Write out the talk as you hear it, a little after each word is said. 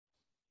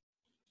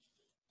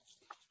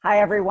Hi,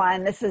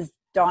 everyone. This is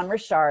Dawn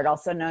Richard,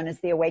 also known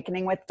as The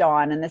Awakening with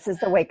Dawn, and this is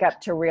the Wake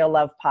Up to Real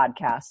Love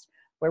podcast,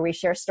 where we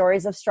share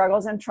stories of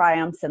struggles and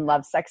triumphs in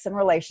love, sex, and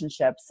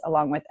relationships,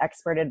 along with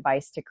expert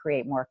advice to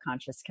create more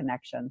conscious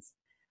connections.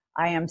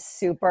 I am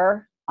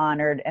super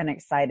honored and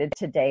excited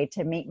today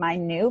to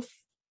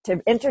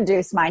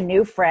introduce my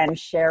new friend,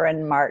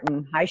 Sharon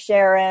Martin. Hi,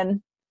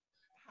 Sharon.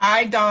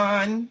 Hi,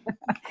 Dawn.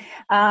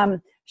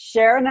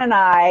 Sharon and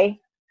I,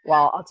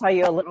 well, I'll tell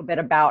you a little bit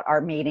about our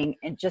meeting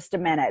in just a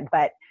minute,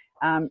 but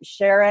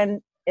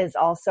Sharon is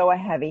also a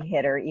heavy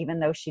hitter, even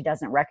though she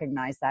doesn't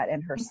recognize that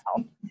in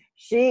herself.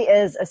 She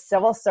is a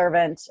civil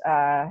servant,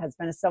 has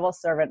been a civil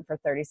servant for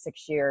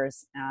 36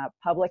 years,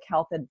 public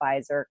health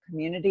advisor,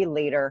 community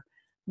leader,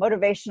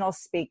 motivational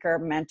speaker,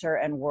 mentor,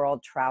 and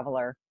world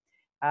traveler.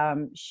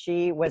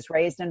 She was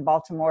raised in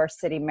Baltimore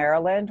City,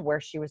 Maryland,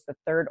 where she was the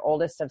third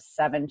oldest of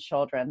 7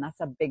 children. That's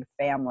a big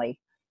family.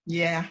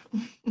 Yeah.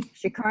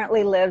 She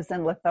currently lives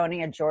in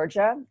Lithonia,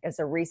 Georgia, is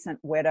a recent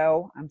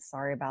widow. I'm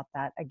sorry about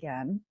that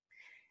again.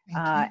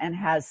 And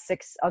has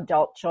 6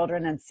 adult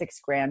children and 6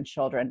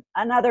 grandchildren.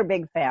 Another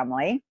big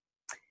family.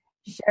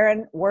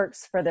 Sharon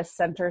works for the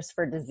Centers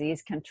for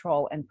Disease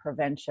Control and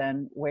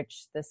Prevention,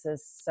 which this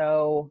is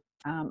so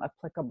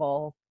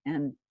applicable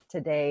in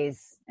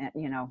today's,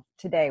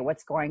 today,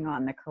 what's going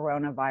on, the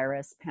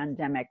coronavirus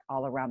pandemic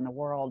all around the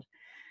world.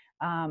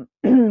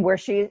 Where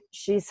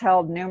she's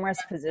held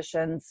numerous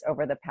positions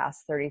over the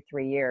past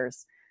 33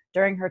 years.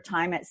 During her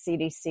time at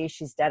CDC,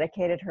 she's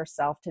dedicated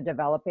herself to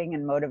developing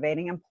and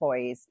motivating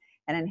employees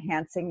and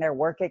enhancing their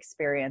work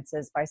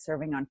experiences by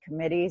serving on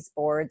committees,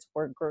 boards,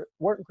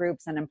 work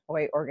groups, and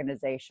employee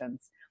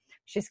organizations.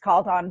 She's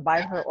called on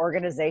by her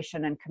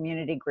organization and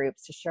community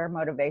groups to share a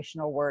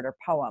motivational word or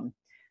poem.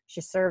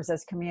 She serves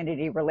as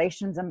community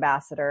relations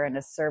ambassador and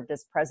has served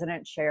as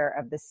president chair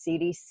of the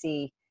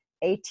CDC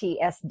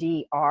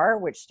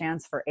ATSDR, which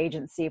stands for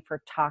Agency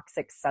for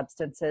Toxic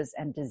Substances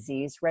and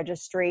Disease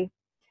Registry,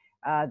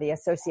 the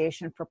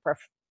Association for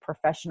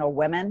Professional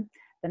Women,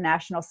 the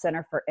National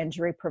Center for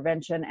Injury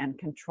Prevention and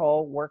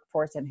Control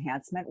Workforce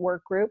Enhancement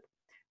Work Group,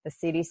 the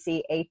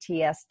CDC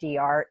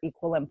ATSDR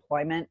Equal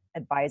Employment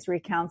Advisory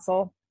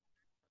Council,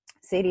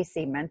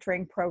 CDC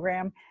Mentoring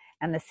Program,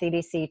 and the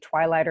CDC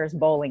Twilighters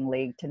Bowling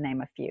League, to name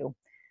a few.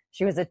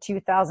 She was a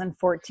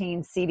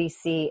 2014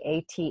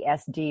 CDC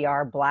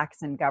ATSDR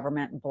Blacks in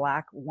Government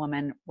Black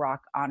Woman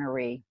Rock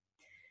honoree.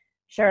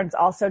 Sharon's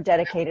also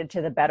dedicated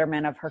to the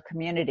betterment of her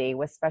community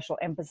with special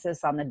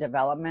emphasis on the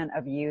development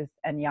of youth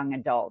and young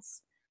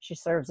adults. She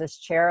serves as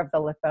chair of the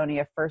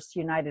Lithonia First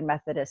United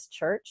Methodist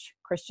Church,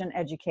 Christian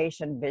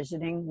Education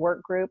Visioning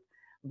Work Group,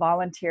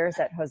 volunteers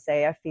at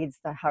Hosea Feeds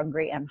the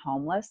Hungry and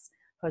Homeless,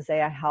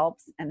 Hosea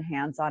Helps, and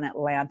Hands on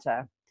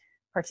Atlanta.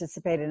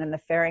 Participated in the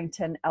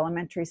Farrington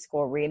Elementary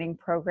School Reading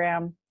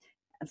Program,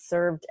 and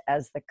served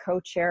as the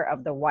co-chair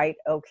of the White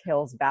Oak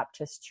Hills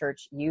Baptist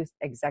Church Youth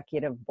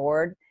Executive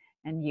Board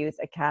and Youth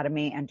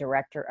Academy and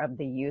director of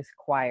the Youth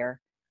Choir.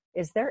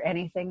 Is there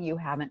anything you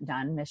haven't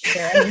done, Miss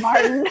Sharon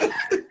Martin?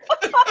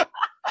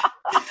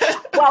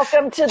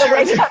 Welcome to the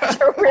Wake Up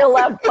to Real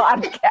Love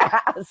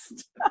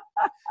podcast.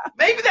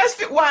 Maybe that's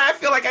why I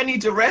feel like I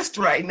need to rest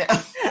right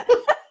now.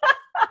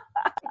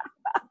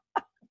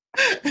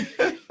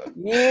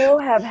 You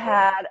have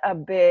had a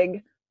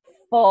big,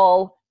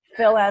 full,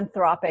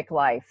 philanthropic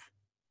life.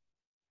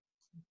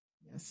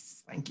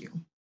 Yes, thank you.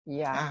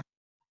 Yeah,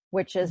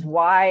 which is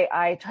why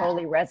I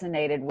totally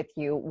resonated with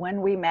you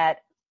when we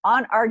met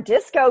on our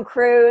disco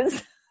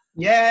cruise.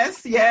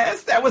 Yes,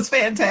 that was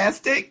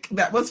fantastic.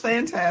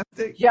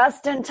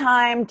 Just in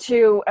time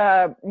to,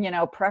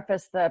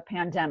 preface the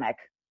pandemic.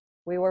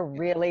 We were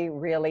really,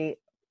 really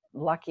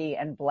lucky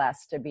and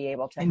blessed to be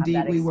able to have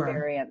that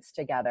experience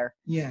together.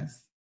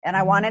 Yes. And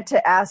I wanted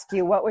to ask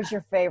you, what was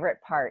your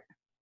favorite part?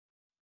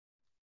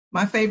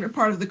 My favorite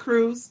part of the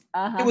cruise?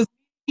 It was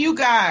you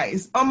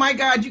guys. Oh my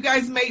God, you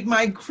guys made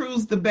my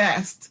cruise the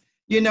best.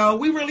 We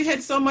really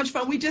had so much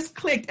fun. We just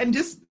clicked, and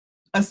just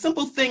a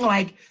simple thing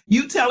like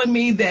you telling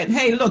me that,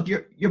 hey, look,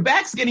 your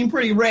back's getting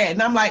pretty red.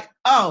 And I'm like,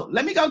 oh,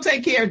 let me go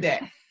take care of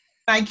that.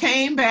 I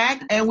came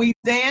back and we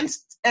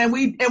danced, and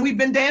we've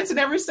been dancing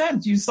ever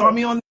since. You saw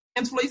me on the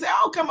dance floor. You said,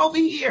 oh, come over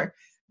here.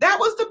 That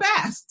was the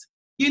best.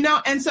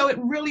 And so it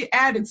really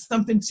added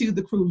something to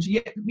the cruise.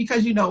 Yeah,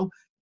 because,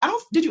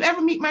 did you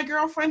ever meet my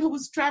girlfriend who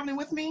was traveling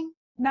with me?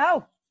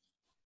 No.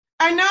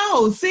 I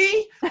know.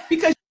 See,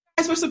 because you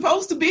guys were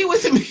supposed to be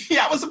with me.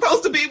 I was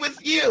supposed to be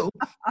with you.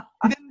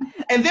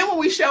 And then when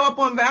we show up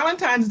on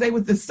Valentine's Day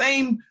with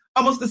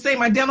almost the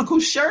same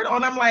identical shirt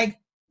on, I'm like,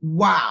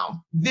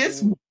 wow,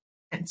 this was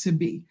meant to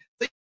be.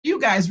 So you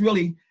guys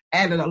really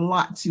added a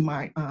lot to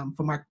my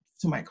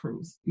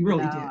cruise. You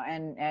really did.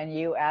 And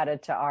you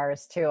added to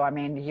ours too. I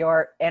mean,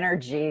 your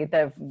energy,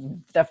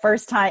 the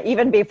first time,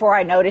 even before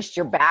I noticed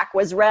your back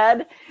was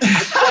red,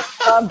 I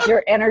just loved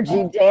your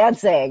energy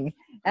dancing.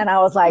 And I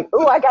was like,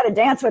 ooh, I got to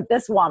dance with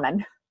this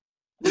woman.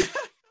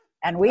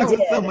 And we did. It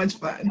was so much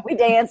fun. We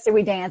danced and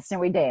we danced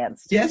and we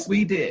danced. Yes,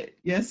 we did.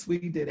 Yes, we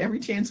did. Every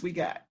chance we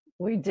got.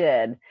 We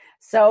did.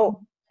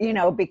 So,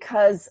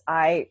 because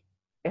I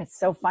it's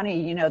so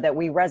funny, that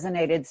we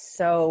resonated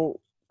so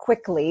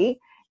quickly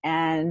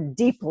and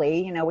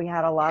deeply. We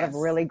had a lot of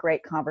really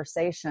great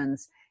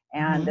conversations.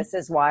 And this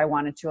is why I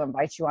wanted to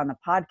invite you on the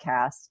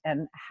podcast,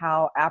 and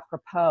how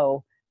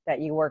apropos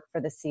that you work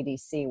for the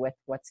CDC with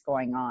what's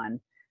going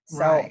on.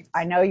 So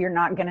I know you're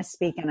not going to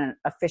speak in an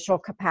official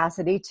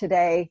capacity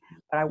today,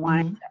 but I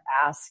wanted to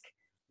ask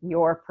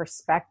your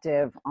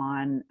perspective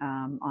on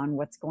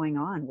what's going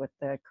on with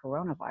the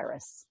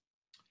coronavirus.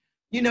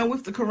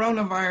 With the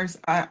coronavirus,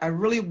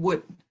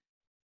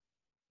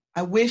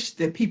 I wish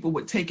that people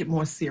would take it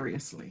more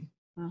seriously,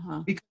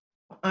 because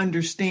I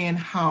understand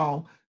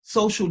how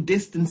social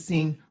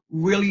distancing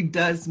really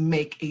does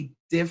make a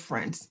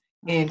difference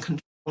in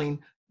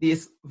controlling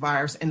this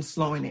virus and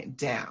slowing it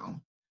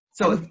down.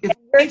 So if you're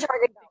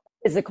talking about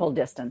physical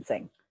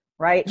distancing,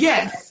 right?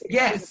 Yes.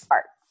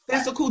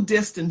 Physical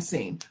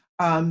distancing.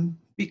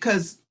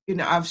 Because,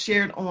 I've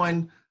shared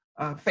on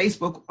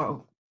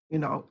Facebook,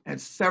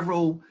 and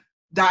several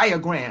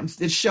diagrams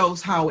that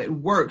shows how it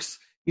works.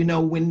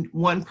 When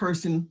one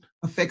person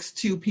affects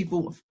 2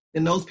 people,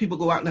 and those people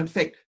go out and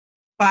affect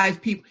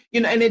 5 people,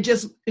 and it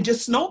just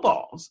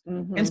snowballs.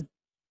 And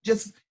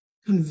just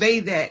convey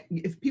that,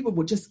 if people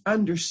would just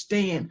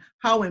understand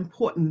how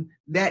important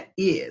that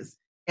is.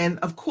 And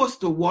of course,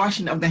 the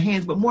washing of the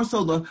hands, but more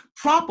so the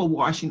proper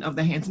washing of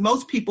the hands.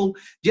 Most people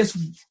just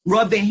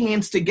rub their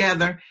hands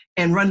together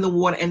and run the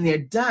water and they're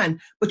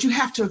done. But you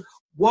have to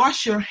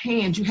wash your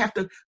hands. You have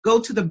to go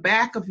to the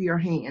back of your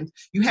hands.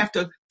 You have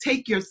to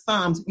take your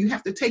thumbs. You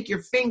have to take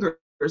your fingers.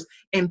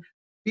 And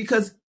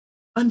because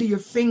under your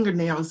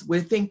fingernails,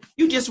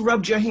 you just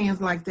rubbed your hands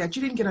like that.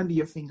 You didn't get under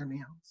your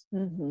fingernails.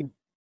 You're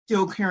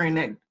still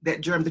carrying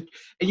that germ,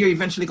 and you're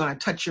eventually going to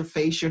touch your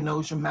face, your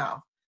nose, your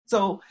mouth.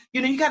 So,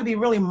 you got to be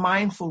really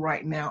mindful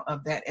right now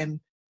of that.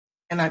 And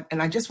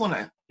I just want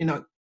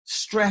to,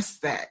 stress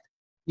that,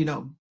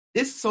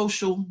 this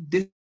social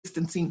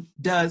distancing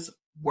does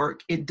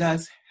work. It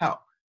does help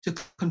to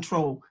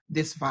control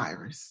this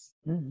virus.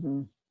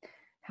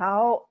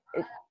 How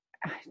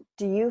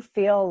do you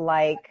feel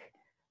like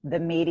the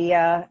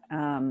media,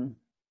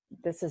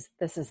 this is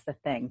the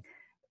thing,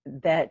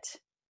 that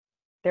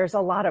there's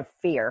a lot of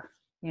fear,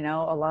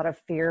 a lot of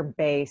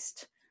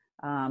fear-based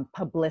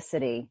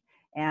publicity.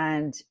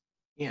 And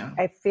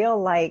I feel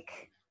like,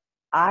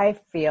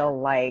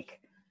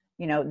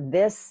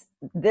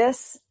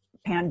 this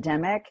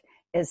pandemic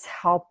is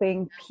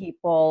helping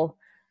people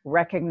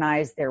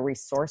recognize their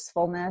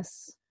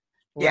resourcefulness,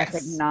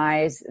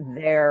 recognize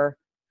their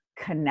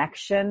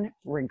connection,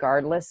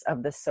 regardless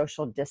of the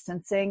social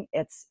distancing.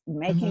 It's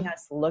making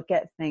us look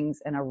at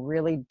things in a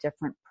really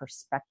different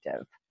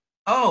perspective.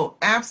 Oh,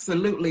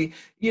 absolutely.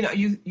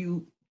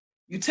 You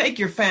take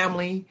your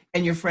family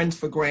and your friends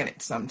for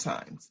granted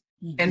sometimes.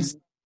 And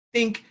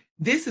think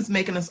this is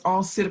making us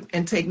all sit up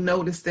and take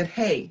notice that,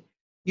 hey,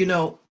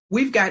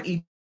 we've got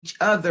each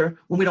other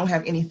when we don't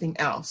have anything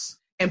else.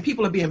 And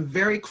people are being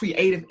very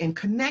creative in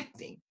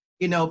connecting.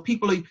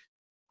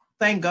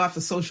 Thank God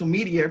for social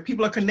media.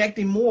 People are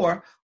connecting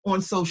more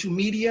on social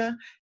media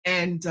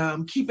and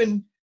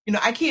keeping,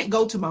 I can't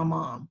go to my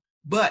mom,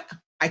 but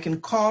I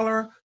can call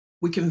her.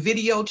 We can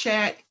video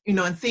chat,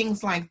 and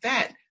things like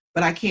that.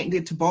 But I can't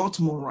get to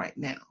Baltimore right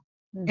now.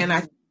 And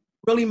I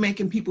really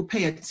making people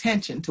pay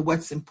attention to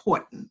what's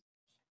important.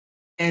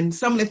 And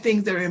some of the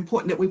things that are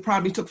important that we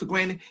probably took for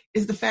granted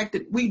is the fact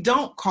that we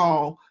don't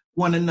call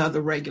one another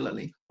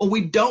regularly, or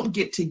we don't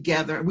get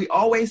together. We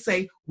always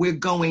say we're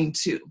going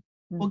to.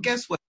 Well,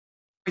 guess what?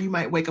 You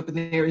might wake up and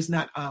there is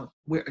not a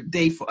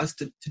day for us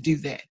to do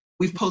that.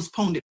 We've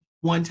postponed it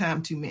one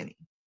time too many.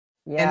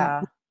 Yeah.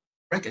 And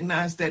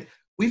recognize that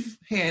we've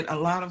had a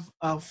lot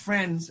of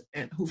friends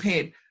who've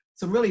had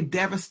some really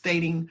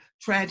devastating,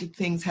 tragic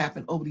things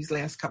happen over these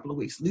last couple of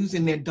weeks,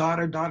 losing their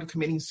daughter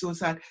committing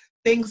suicide,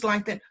 things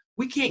like that.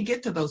 We can't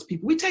get to those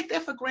people. We take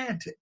that for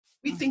granted.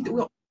 We think that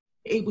we're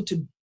able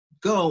to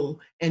go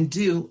and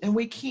do, and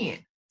we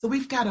can't. So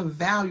we've got to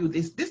value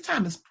this. This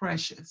time is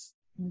precious,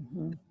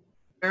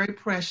 very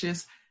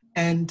precious.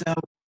 And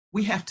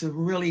we have to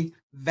really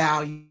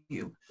value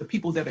the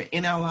people that are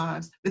in our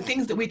lives, the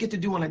things that we get to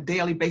do on a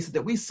daily basis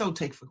that we so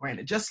take for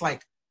granted, just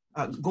like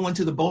going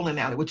to the bowling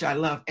alley, which I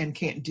love and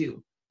can't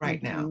do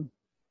right now.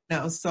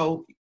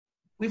 So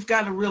we've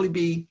got to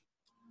really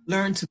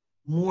learn to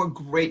be more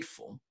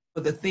grateful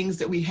for the things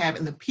that we have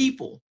and the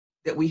people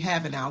that we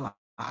have in our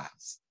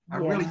lives. I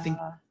really think,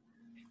 and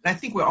I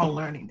think we're all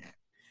learning that.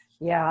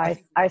 Yeah,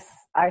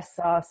 I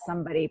saw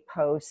somebody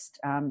post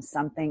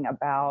something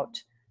about,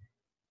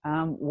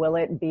 will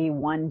it be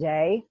one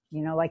day,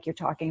 like you're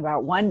talking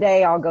about, one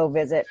day I'll go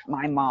visit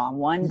my mom,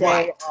 one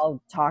day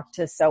I'll talk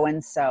to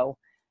so-and-so.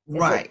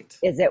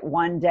 Is it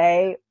one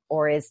day,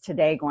 or is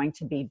today going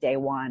to be day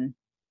one?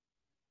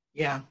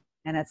 Yeah.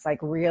 And it's like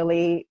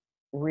really,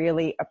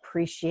 really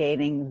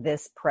appreciating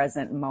this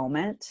present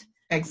moment.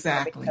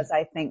 Exactly. Because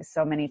I think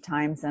so many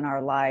times in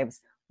our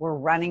lives, we're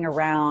running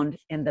around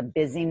in the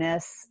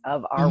busyness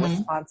of our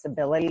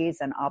responsibilities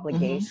and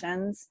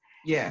obligations.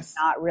 Yes.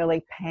 Not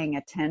really paying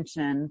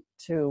attention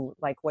to,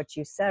 like what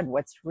you said,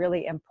 what's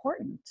really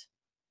important.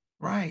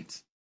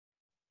 Right.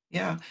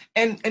 Yeah.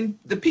 And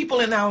the people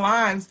in our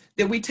lives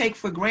that we take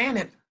for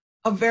granted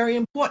are very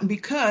important,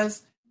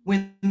 because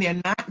when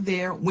they're not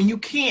there, when you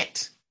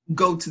can't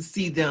go to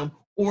see them,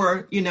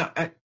 or,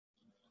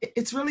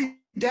 it's really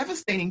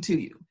devastating to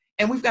you.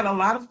 And we've got a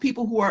lot of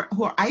people who are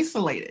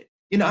isolated.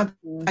 I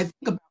think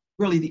about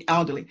really the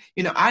elderly.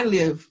 I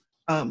live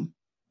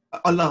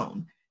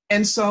alone.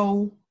 And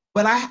so,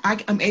 but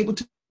I'm able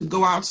to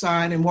go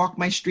outside and walk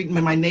my street.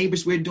 And my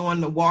neighbors, we're doing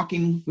the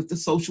walking with the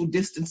social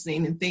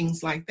distancing and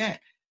things like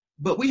that.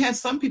 But we have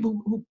some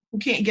people who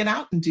can't get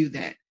out and do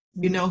that,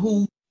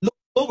 who look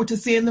forward to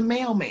seeing the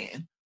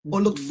mailman,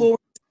 or look forward,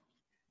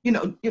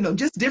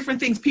 just different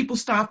things, people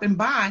stopping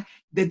by,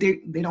 that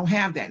they don't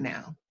have that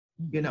now.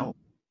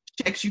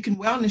 Checks, you can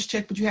wellness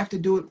check, but you have to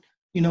do it,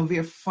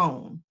 via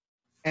phone.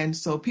 And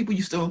so people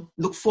used to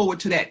look forward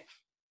to that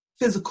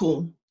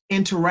physical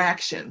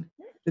interaction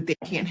that they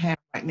can't have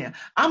right now.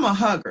 I'm a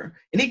hugger,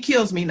 and it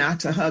kills me not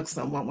to hug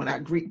someone when I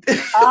greet them.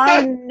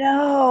 I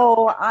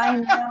know.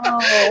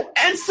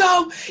 And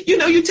so,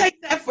 you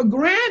take that for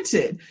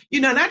granted,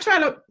 and I try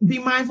to be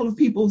mindful of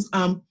people's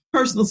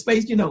personal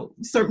space.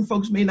 Certain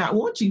folks may not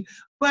want you,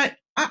 but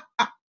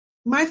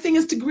my thing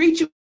is to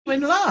greet you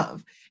in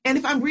love. And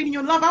if I'm greeting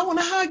you in love, I want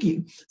to hug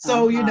you.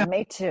 So,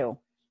 me too.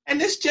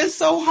 And it's just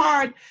so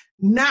hard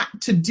not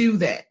to do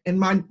that.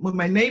 And when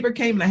my neighbor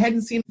came, and I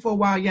hadn't seen him for a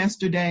while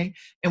yesterday,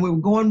 and we were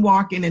going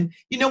walking, and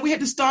we had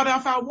to start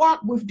off our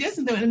walk with this,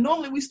 and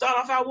normally we start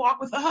off our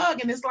walk with a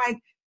hug, and it's like,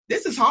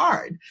 this is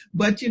hard.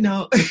 But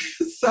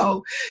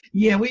so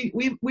yeah,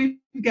 we've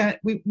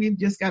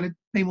just got to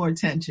pay more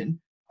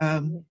attention.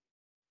 And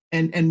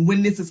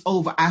when this is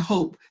over, I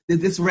hope that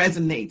this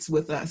resonates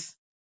with us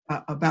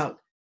about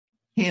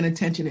paying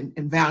attention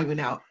and valuing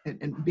out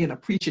and being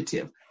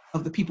appreciative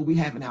of the people we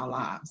have in our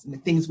lives and the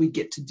things we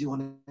get to do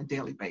on a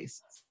daily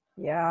basis.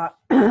 Yeah,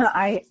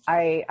 I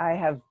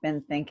have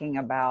been thinking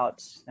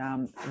about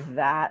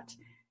that,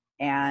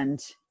 and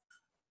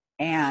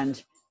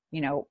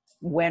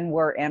when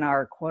we're in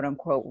our quote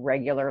unquote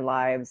regular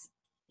lives,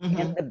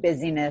 in the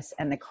busyness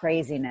and the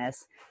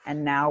craziness,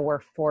 and now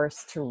we're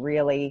forced to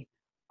really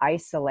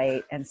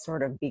isolate and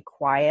sort of be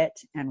quiet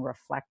and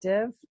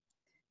reflective,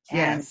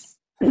 yes,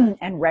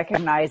 and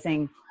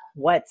recognizing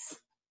what's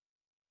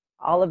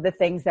all of the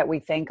things that we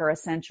think are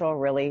essential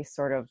really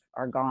sort of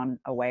are gone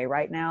away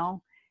right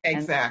now.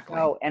 Exactly.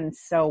 And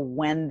so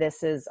when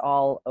this is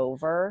all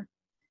over,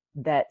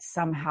 that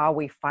somehow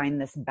we find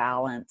this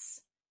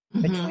balance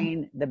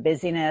between the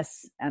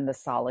busyness and the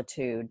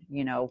solitude,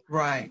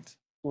 right.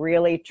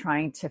 Really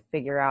trying to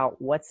figure out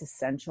what's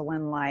essential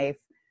in life,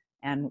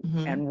 and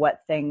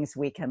what things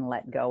we can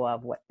let go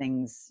of, what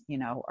things,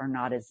 are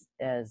not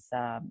as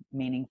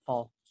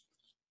meaningful.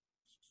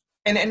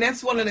 And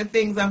that's one of the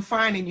things I'm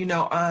finding,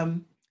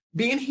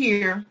 being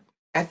here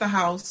at the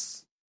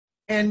house,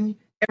 and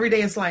every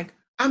day it's like,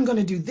 I'm going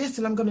to do this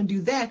and I'm going to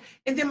do that.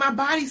 And then my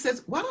body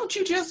says, why don't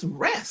you just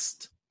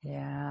rest?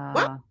 Yeah.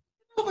 Why don't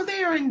you go over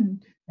there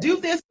and do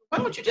this? Why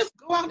don't you just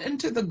go out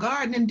into the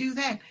garden and do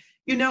that?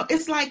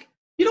 It's like,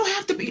 you don't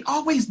have to be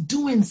always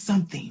doing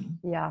something.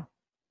 Yeah.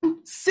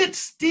 Sit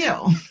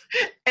still,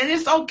 and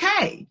it's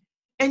okay.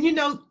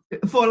 And,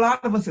 for a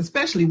lot of us,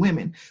 especially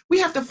women, we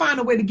have to find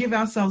a way to give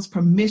ourselves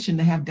permission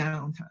to have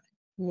downtime.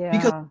 Yeah.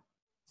 Because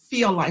we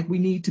feel like we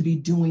need to be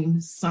doing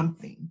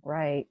something.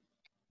 Right.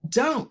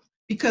 Don't.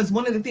 Because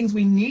one of the things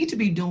we need to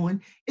be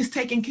doing is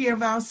taking care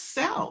of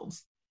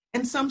ourselves.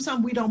 And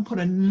sometimes we don't put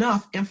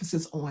enough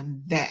emphasis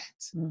on that.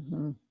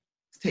 To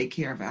take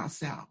care of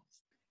ourselves.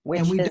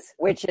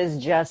 Which is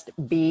just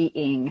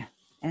being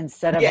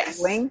instead of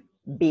doing,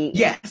 being.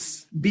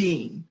 Yes,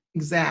 being.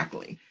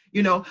 Exactly.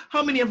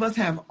 How many of us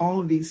have all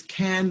of these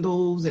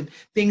candles and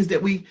things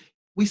that we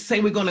say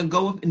we're going to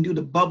go up and do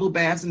the bubble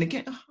baths,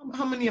 and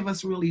how many of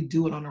us really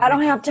do it on a regular? I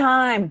don't have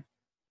time.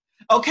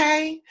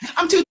 Okay.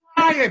 I'm too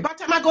tired. By the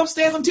time I go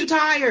upstairs, I'm too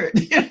tired.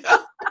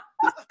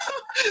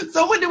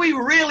 So when do we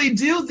really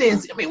do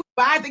this? I mean, we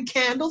buy the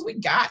candles, we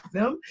got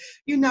them,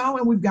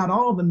 and we've got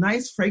all the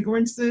nice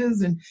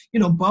fragrances and,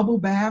 bubble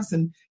baths,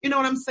 and you know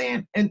what I'm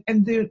saying? And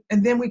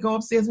then we go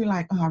upstairs and we're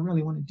like, oh, I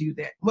really want to do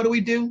that. What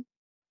do?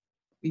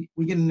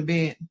 We get in the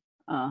bed.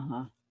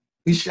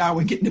 We shower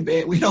and get in the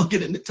bed. We don't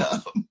get in the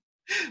tub.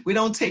 We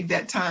don't take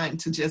that time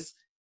to just,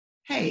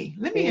 hey,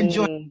 let me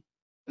enjoy.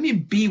 Let me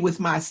be with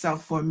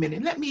myself for a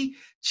minute. Let me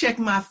check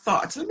my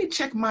thoughts. Let me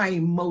check my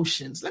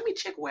emotions. Let me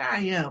check where I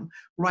am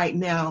right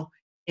now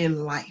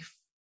in life.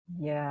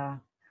 Yeah.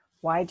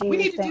 Why do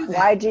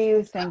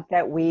you think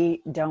that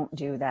we don't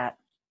do that?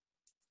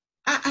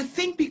 I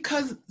think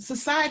because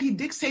society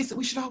dictates that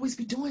we should always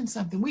be doing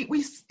something.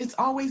 It's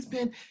always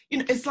been,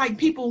 it's like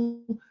people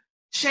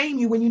shame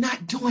you when you're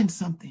not doing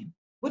something.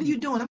 What are you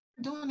doing? I'm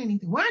not doing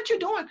anything. Why aren't you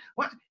doing?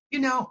 Why?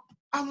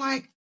 I'm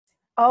like,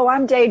 oh,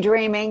 I'm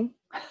daydreaming.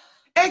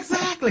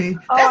 Exactly.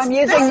 I'm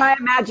using my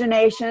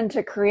imagination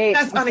to create.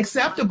 That's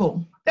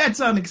unacceptable. That's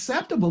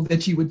unacceptable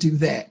that you would do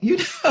that.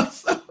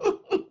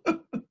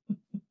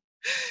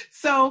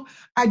 So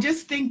I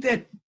just think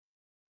that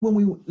when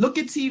we look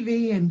at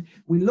TV and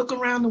we look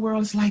around the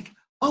world, it's like,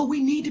 oh,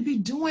 we need to be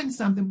doing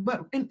something.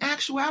 But in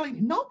actuality,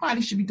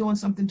 nobody should be doing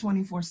something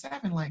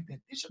 24/7 like that.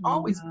 There should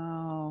always be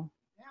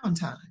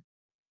downtime.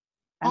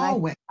 And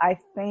always. I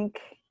think,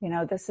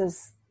 this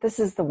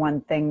is the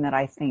one thing that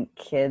I think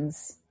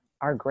kids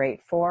are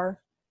great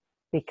for,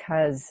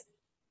 because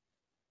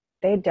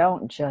they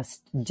don't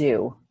just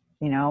do,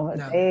 No.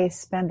 They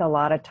spend a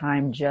lot of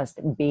time just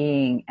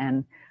being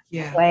and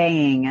Yeah.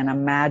 playing and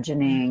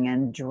imagining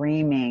and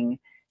dreaming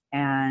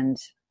and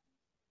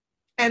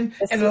a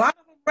lot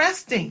of them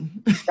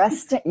resting.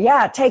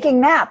 Yeah, taking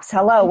naps.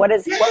 Hello. What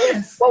was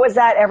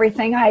that?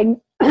 Everything I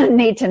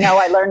need to know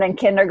I learned in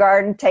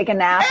kindergarten. Take a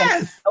nap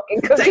and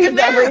cooking cookies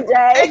every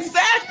day.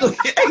 Exactly.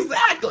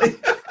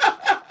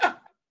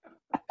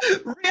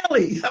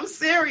 Really, I'm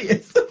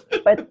serious.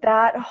 But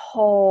that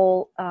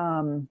whole,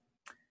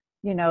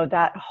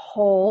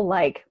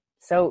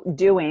 so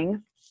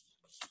doing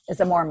is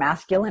a more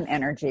masculine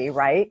energy,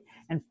 right?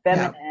 And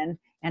feminine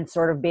and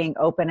sort of being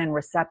open and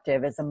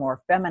receptive is a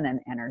more feminine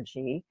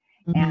energy.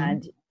 Mm-hmm.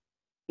 And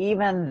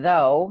even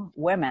though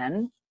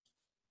women,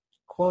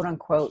 quote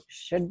unquote,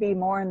 should be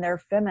more in their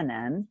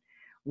feminine,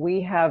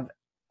 we have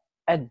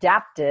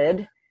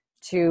adapted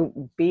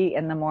to be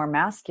in the more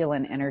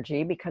masculine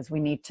energy because we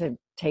need to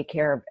take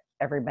care of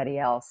everybody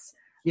else.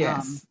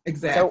 Yes,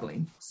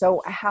 exactly.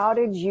 So how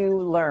did you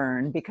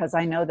learn, because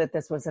I know that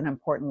this was an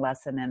important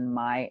lesson in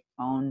my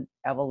own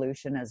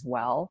evolution as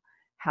well.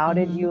 How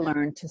did you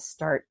learn to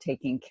start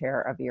taking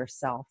care of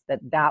yourself?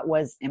 That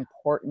was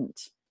important.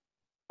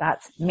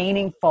 That's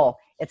meaningful.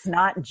 It's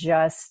not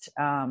just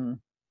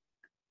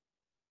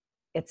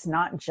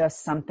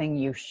something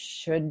you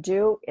should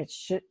do. It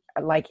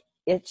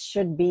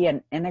should be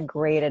an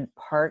integrated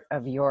part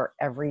of your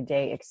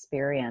everyday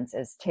experience,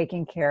 is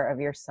taking care of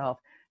yourself,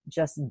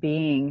 just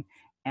being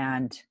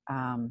and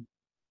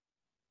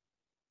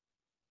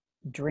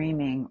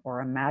dreaming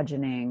or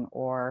imagining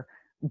or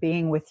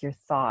being with your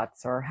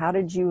thoughts. Or how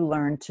did you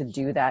learn to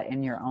do that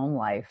in your own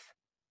life?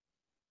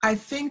 I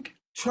think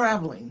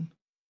traveling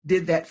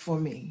did that for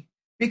me,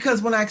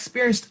 because when I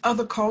experienced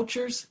other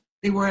cultures,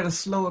 they were at a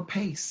slower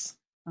pace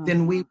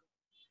than we.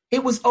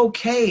 It was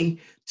okay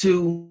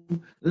to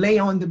lay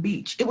on the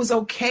beach. It was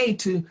okay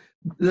to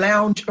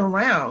lounge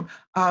around.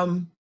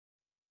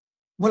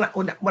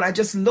 When I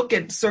just look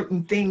at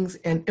certain things,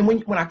 and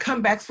when I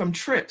come back from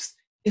trips,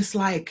 it's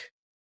like,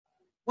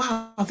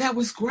 wow, that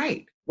was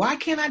great. Why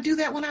can't I do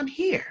that when I'm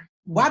here?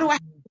 Why do I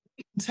have to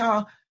wait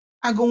until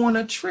I go on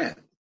a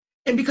trip?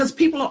 And because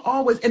people are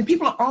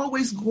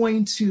always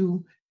going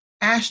to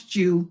ask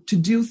you to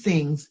do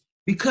things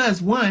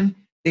because, one,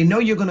 they know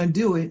you're going to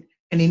do it,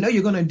 and they know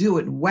you're going to do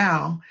it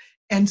well.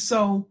 And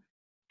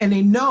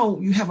they know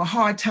you have a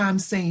hard time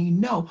saying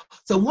no.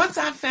 So once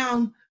I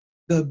found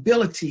the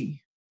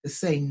ability to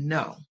say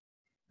no,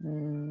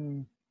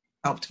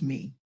 helped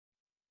me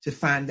to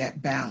find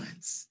that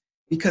balance,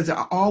 because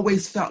I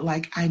always felt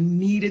like I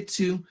needed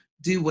to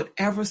do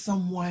whatever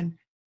someone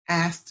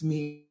asked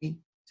me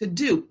to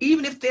do.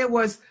 Even if there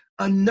was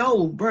a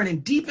no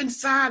burning deep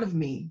inside of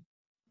me,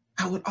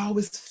 I would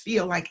always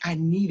feel like I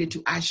needed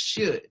to, I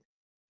should.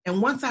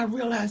 And once I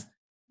realized,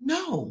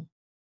 no,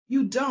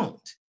 you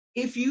don't.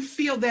 If you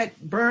feel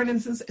that burning,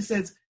 it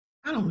says,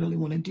 I don't really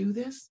want to do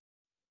this,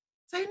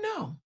 say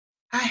no.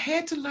 I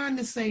had to learn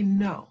to say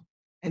no.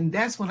 And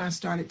that's when I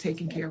started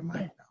taking care of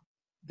myself.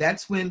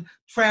 That's when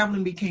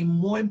traveling became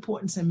more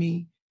important to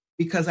me,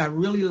 because I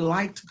really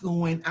liked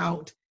going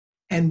out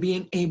and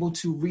being able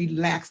to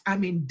relax. I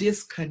mean,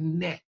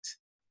 disconnect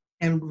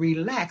and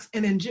relax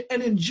and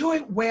enjoy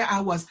where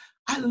I was.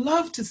 I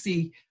love to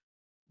see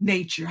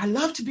nature. I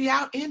love to be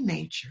out in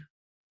nature.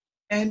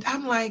 And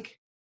I'm like,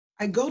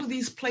 I go to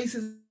these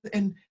places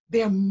and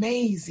they're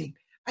amazing.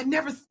 I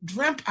never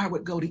dreamt I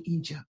would go to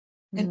Egypt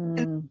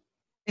and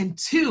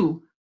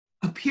to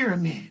a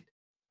pyramid.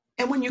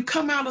 And when you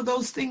come out of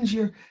those things,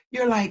 you're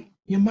like,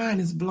 your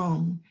mind is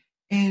blown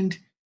and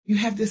you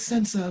have this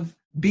sense of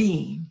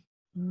being.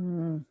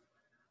 And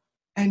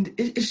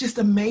it's just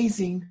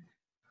amazing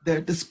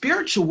the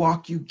spiritual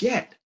walk you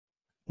get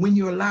when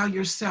you allow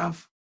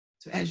yourself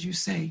to, as you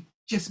say,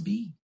 just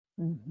be.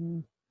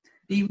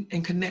 Be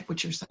and connect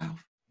with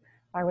yourself.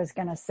 I was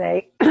going to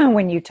say,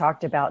 when you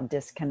talked about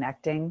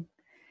disconnecting,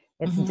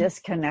 it's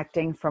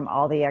disconnecting from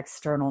all the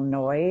external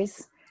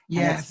noise.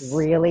 Yes. And it's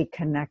really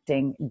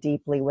connecting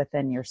deeply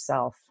within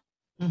yourself.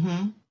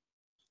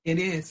 It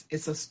is.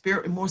 It's a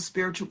more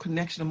spiritual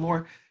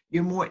connection.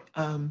 You're more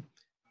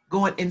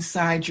going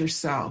inside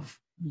yourself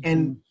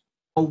and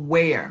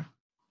aware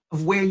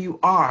of where you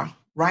are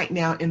right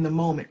now in the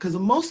moment. Because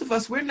most of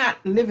us, we're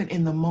not living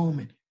in the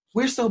moment.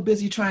 We're so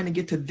busy trying to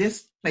get to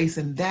this place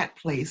and that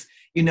place.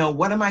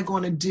 What am I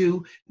going to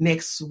do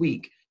next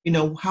week?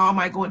 How am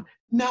I going?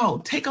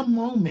 No, take a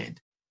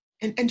moment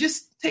and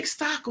just take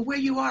stock of where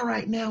you are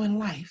right now in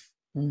life.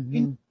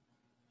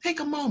 Take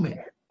a moment,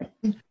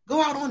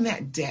 go out on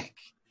that deck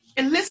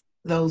and listen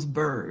to those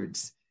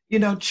birds,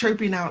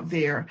 chirping out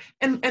there,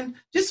 and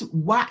just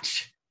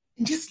watch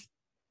and just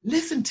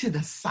Listen to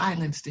the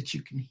silence that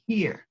you can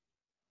hear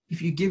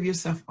if you give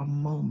yourself a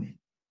moment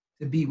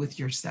to be with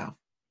yourself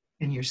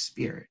and your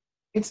spirit.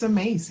 It's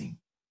amazing.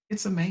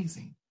 It's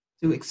amazing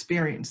to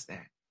experience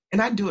that.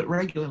 And I do it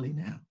regularly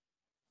now.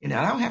 You know,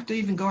 I don't have to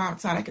even go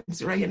outside. I can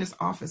sit right here in this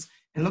office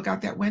and look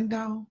out that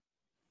window,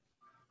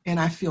 and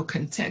I feel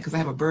content because I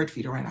have a bird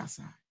feeder right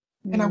outside.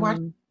 And I watch,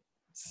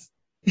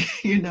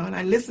 you know, and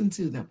I listen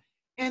to them.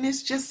 And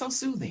it's just so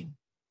soothing.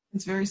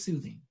 It's very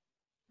soothing.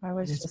 I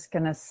was just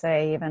going to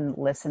say, even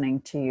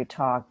listening to you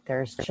talk,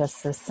 there's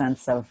just this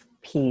sense of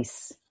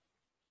peace.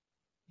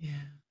 Yeah.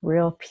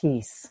 Real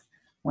peace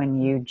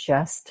when you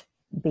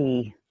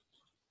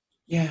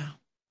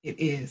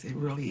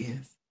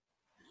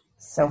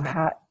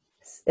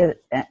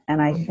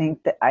and I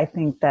think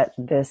that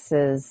this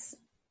is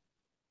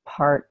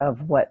part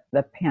of what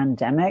the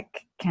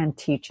pandemic can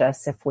teach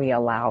us if we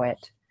allow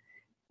it,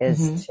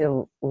 is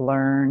to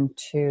learn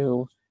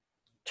to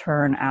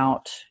turn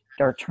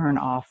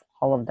off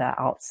all of the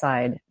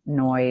outside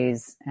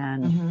noise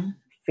and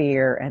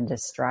fear and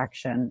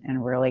distraction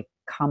and really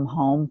come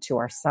home to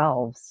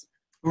ourselves.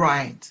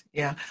 Right.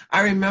 Yeah.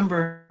 I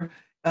remember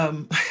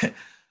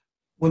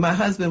when my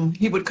husband,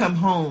 he would come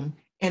home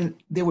and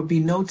there would be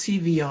no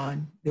TV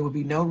on. There would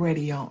be no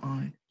radio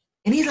on.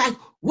 And he's like,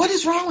 what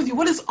is wrong with you?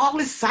 What is all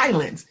this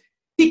silence?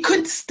 He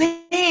couldn't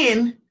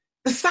stand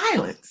the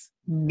silence.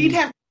 He'd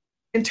have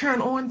to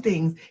turn on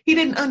things. He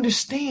didn't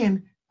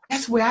understand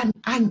that's where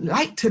I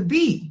like to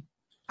be.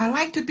 I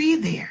like to be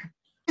there.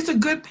 It's a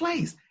good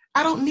place.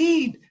 I don't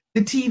need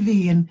the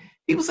TV. And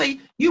people say,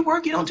 you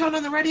work, you don't turn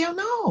on the radio?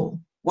 No.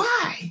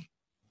 Why?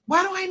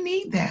 Why do I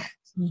need that?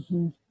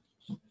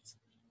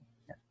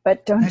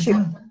 But don't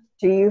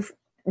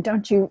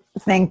you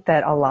think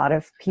that a lot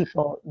of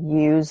people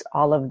use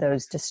all of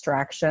those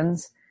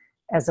distractions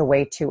as a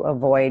way to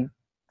avoid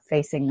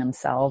facing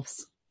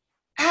themselves?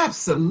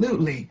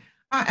 Absolutely.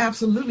 I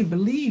absolutely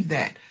believe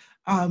that.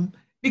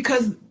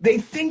 Because they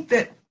think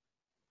that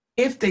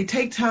if they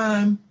take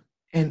time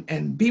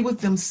and be with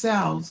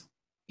themselves,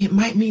 it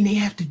might mean they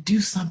have to do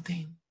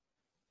something.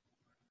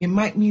 It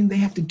might mean they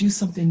have to do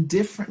something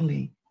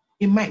differently.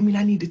 It might mean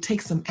I need to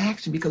take some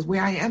action, because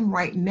where I am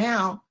right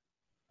now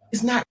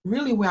is not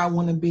really where I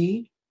want to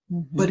be.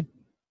 But for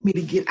me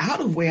to get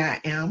out of where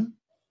I am,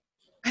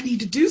 I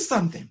need to do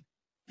something.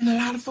 And a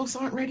lot of folks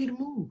aren't ready to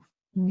move.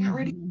 Not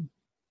ready.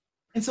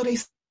 And so they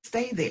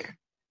stay there.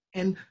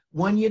 And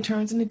 1 year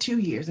turns into 2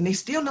 years, and they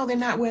still know they're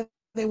not where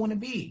they want to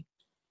be.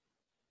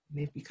 And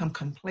they've become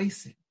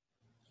complacent,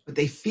 but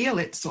they feel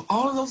it. So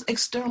all of those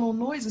external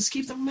noises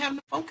keep them from having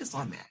to focus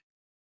on that.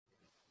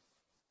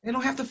 They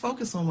don't have to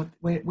focus on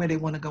where they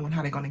want to go and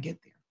how they're going to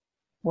get there.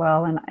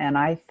 Well, and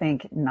I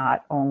think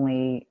not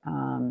only,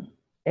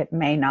 it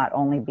may not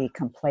only be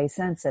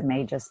complacence, it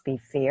may just be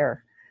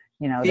fear.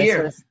 You know,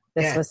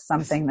 this was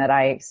something that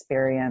I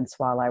experienced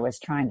while I was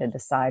trying to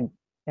decide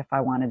if I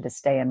wanted to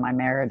stay in my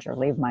marriage or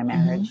leave my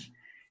marriage.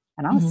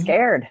 And I was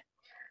scared.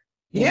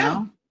 You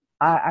know?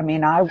 I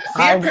mean,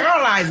 fear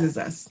paralyzes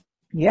us.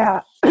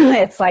 Yeah.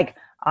 It's like,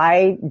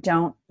 I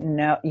don't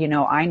know, you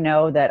know, I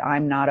know that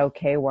I'm not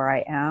okay where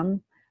I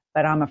am,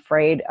 but I'm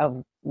afraid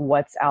of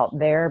what's out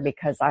there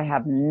because I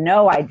have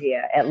no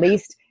idea, at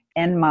least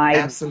in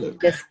my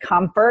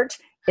discomfort,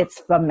 it's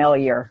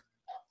familiar.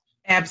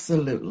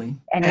 Absolutely.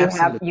 And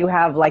you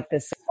have like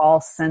this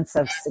false sense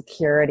of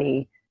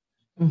security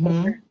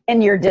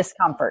in your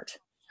discomfort.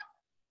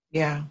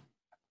 Yeah.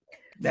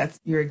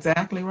 You're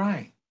exactly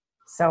right.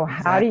 So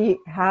how do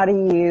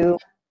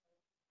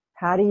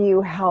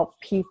you help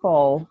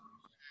people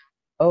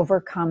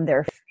overcome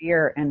their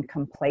fear and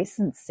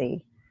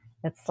complacency?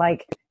 It's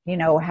like, you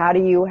know, how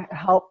do you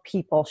help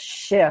people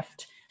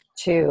shift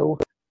to,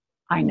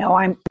 I know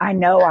I'm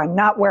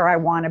not where I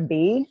want to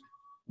be,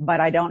 but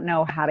I don't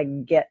know how to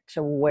get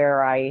to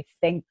where I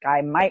think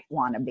I might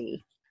want to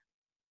be.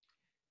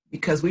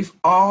 Because we've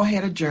all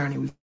had a journey.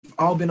 We've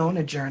all been on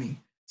a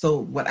journey. So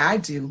what I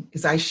do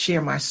is I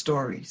share my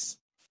stories.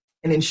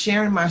 And in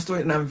sharing my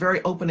story, and I'm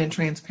very open and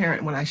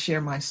transparent when I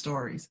share my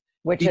stories.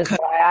 Which is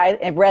why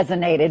it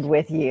resonated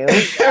with you.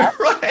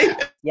 Right.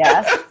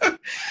 Yes.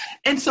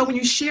 And so when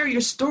you share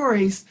your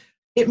stories,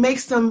 it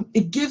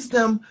gives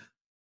them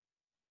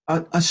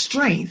a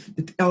strength.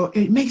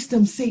 It makes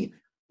them see,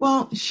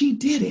 well, she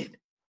did it.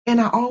 And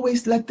I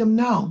always let them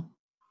know,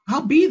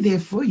 I'll be there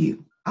for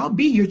you. I'll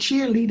be your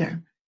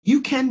cheerleader.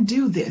 You can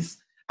do this.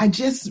 I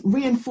just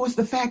reinforce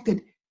the fact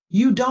that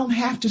you don't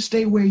have to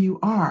stay where you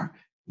are.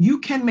 You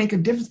can make a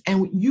difference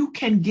and you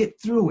can get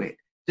through it.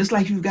 Just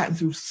like you've gotten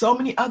through so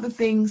many other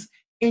things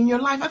in your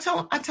life.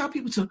 I tell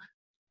people to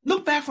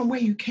look back from where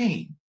you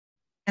came.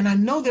 And I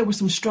know there were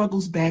some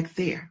struggles back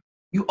there.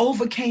 You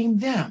overcame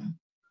them.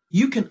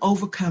 You can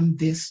overcome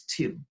this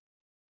too.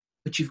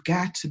 But you've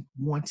got to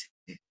want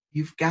it.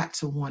 You've got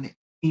to want it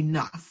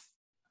enough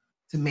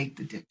to make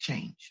the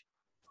change.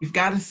 You've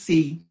got to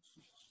see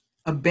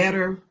a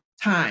better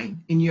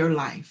time in your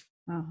life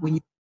when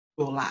you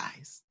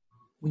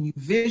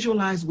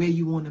visualize where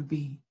you want to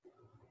be.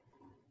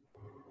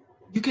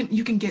 You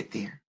can get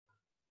there.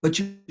 But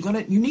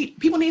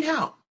people need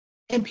help.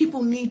 And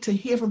people need to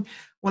hear from,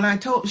 when I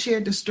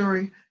shared the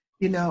story,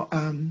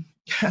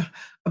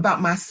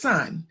 about my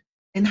son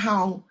and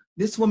how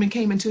this woman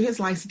came into his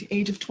life at the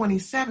age of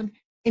 27,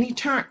 and he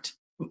turned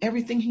from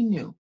everything he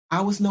knew.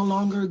 I was no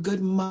longer a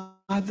good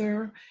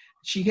mother.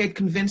 She had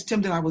convinced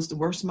him that I was the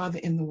worst mother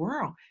in the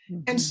world.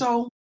 Mm-hmm. And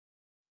so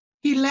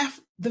he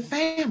left the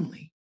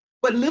family.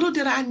 But little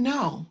did I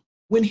know,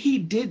 when he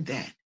did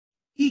that,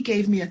 he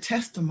gave me a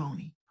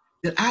testimony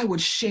that I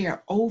would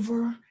share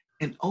over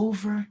and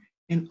over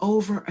and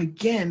over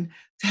again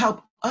to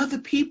help other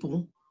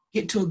people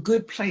get to a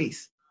good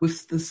place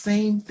with the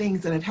same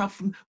things that had helped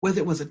them, whether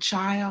it was a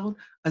child,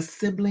 a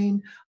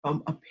sibling,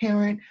 a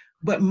parent.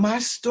 But my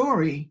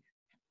story,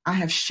 I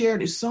have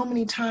shared it so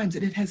many times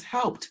that it has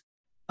helped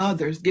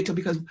others get to,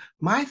 because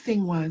my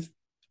thing was,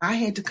 I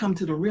had to come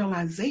to the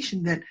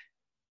realization that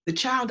the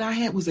child I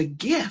had was a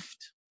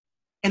gift,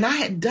 and I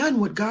had done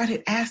what God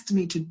had asked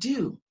me to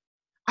do.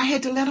 I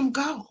had to let him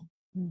go.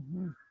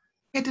 Mm-hmm.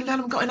 I had to let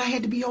him go, and I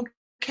had to be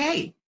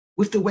okay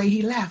with the way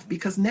he left,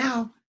 because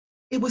now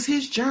it was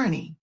his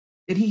journey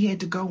that he had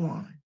to go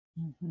on.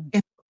 Mm-hmm.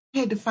 And I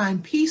had to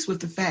find peace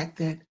with the fact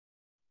that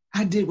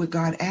I did what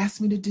God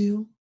asked me to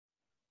do.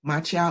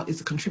 My child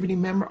is a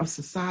contributing member of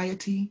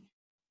society.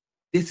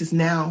 This is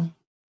now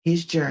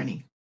his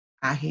journey.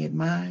 I had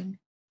mine.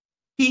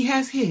 He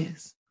has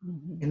his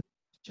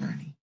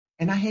journey.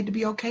 And I had to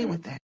be okay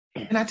with that.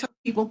 And I tell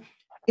people,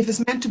 if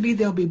it's meant to be,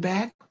 they'll be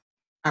back.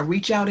 I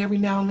reach out every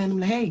now and then and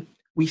like, hey,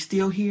 we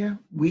still here.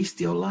 We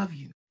still love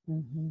you.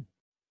 Mm-hmm.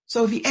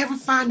 So if you ever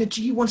find that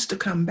he wants to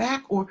come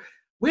back, or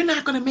we're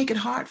not going to make it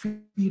hard for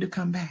you to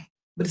come back,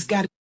 but it's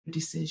got to be a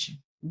decision.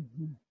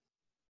 Mm-hmm.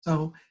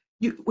 So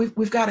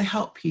we've got to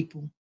help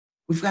people.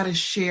 We've got to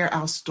share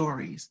our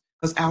stories,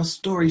 because our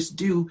stories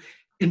do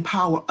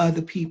empower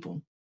other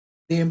people.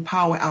 They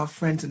empower our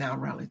friends and our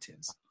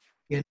relatives,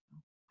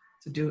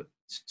 to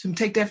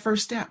take that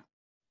first step.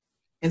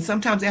 And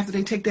sometimes after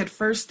they take that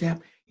first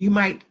step, you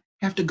might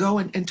have to go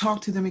and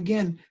talk to them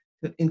again,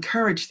 to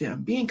encourage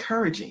them, be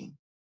encouraging,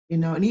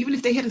 and even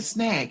if they hit a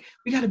snag,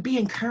 we got to be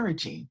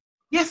encouraging.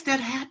 Yes, that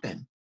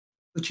happened,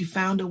 but you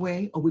found a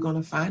way, or we're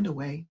going to find a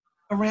way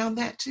around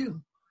that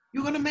too.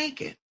 You're going to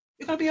make it.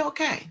 You're going to be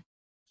okay.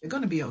 You're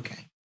going to be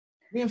okay.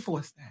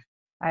 Reinforce that.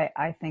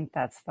 I think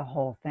that's the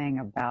whole thing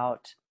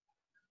about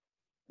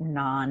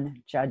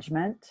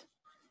non-judgment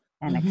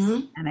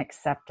and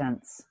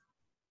acceptance.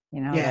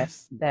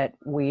 Yes. that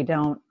we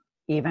don't,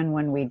 even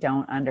when we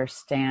don't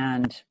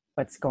understand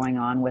what's going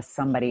on with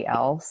somebody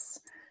else,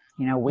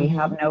 we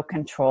have no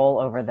control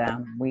over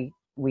them.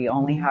 We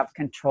only have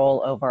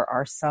control over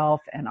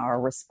ourselves and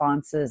our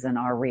responses and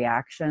our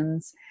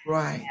reactions.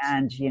 Right.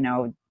 And,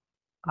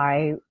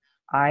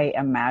 I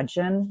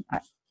imagine,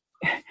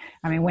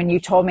 I mean, when you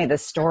told me the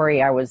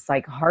story, I was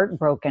like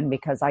heartbroken,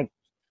 because I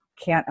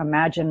can't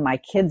imagine my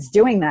kids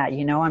doing that.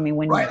 I mean,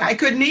 when I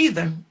couldn't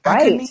either.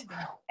 Right.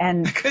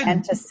 And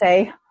to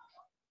say,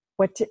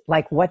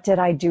 what did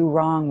I do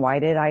wrong? Why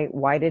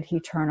did he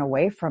turn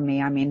away from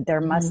me? I mean,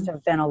 there must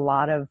have been a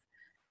lot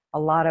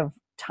of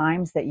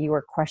times that you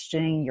were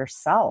questioning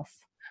yourself.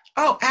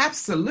 Oh,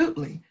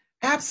 absolutely.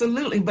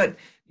 Absolutely. But,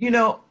 you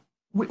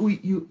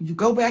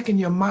go back in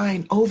your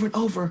mind over and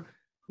over,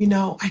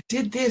 I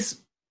did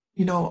this,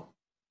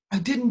 I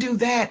didn't do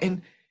that.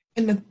 And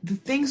the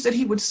things that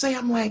he would say,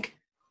 I'm like,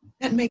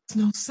 that makes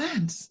no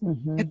sense.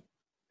 Mm-hmm. And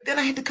then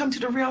I had to come to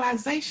the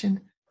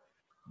realization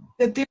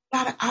that there are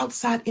a lot of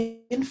outside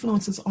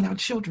influences on our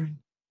children.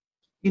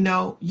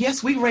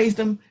 Yes, we raised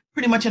them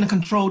pretty much in a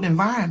controlled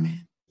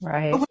environment.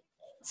 Right. But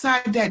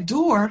outside that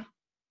door,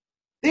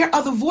 there are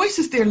other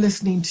voices they're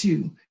listening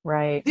to.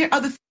 Right. There are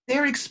other things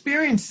they're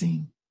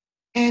experiencing.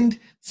 And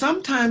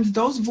sometimes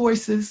those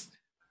voices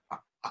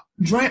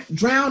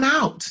drown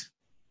out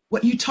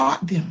what you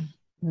taught them,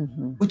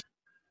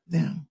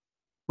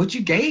 what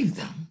you gave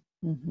them.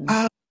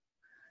 Mm-hmm.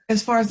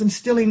 As far as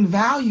instilling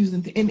values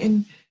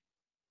and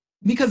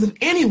because if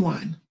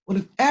anyone would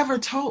have ever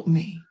told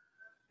me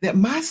that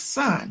my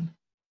son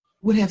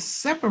would have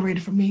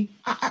separated from me,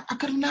 I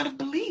could have not have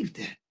believed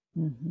it.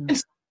 Mm-hmm. And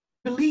so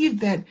I believed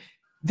that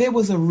there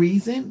was a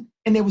reason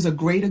and there was a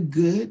greater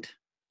good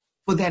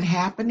for that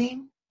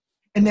happening.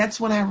 And that's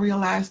when I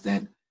realized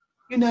that,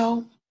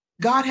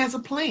 God has a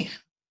plan.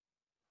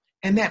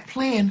 And that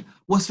plan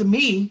was for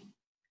me,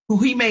 who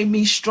he made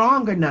me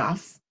strong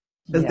enough,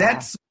 because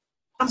that's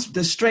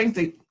the strength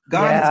that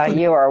God has put.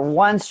 You are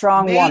one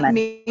strong woman.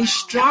 Made me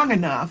strong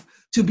enough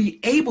to be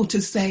able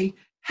to say,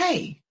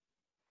 hey,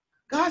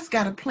 God's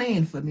got a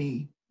plan for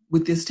me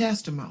with this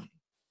testimony.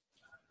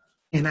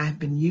 And I've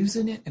been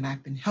using it, and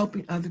I've been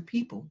helping other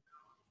people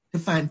to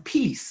find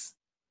peace,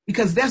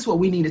 because that's what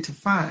we needed to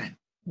find.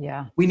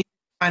 Yeah. We need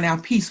to find our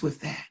peace with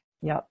that.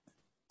 Yep.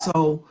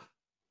 So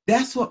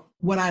that's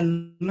what I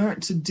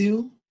learned to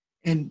do.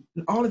 And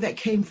all of that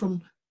came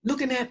from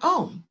looking at,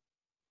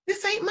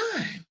 this ain't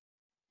mine.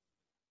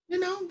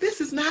 This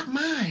is not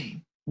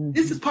mine. Mm-hmm.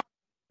 This is part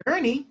of the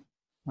journey.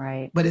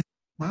 Right. But it's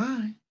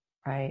mine.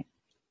 Right.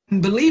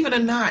 And believe it or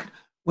not,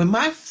 when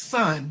my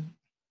son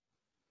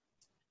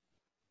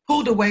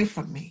pulled away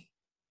from me,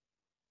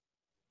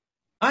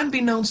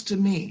 unbeknownst to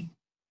me,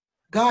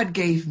 God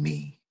gave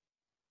me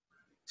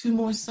 2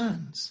 more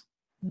sons.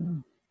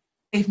 Mm.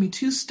 Gave me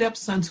 2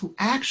 stepsons who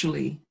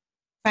actually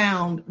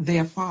found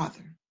their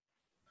father.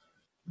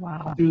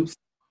 Wow. Through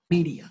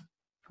media.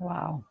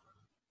 Wow.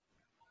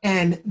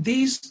 And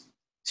these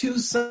 2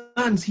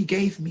 sons he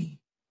gave me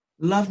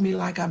love me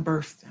like I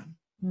birthed them.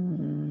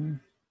 Mm.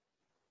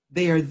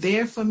 They are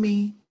there for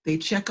me. They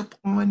check up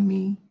on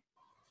me.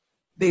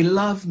 They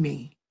love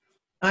me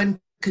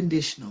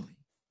unconditionally.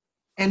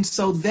 And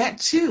so that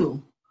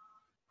too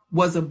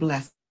was a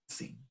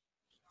blessing.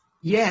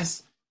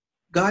 Yes,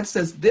 God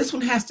says this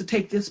one has to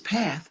take this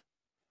path,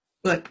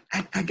 but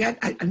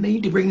I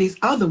need to bring these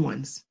other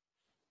ones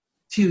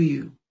to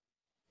you.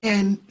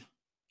 And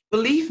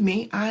believe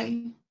me,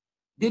 I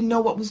didn't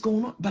know what was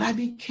going on, but I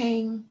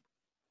became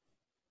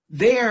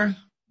their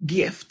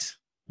gift.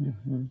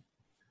 Mm-hmm.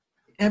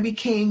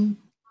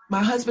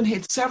 My husband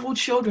had several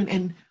children,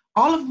 and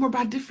all of them were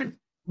by different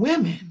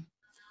women,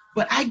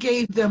 but I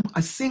gave them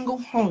a single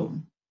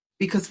home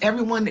because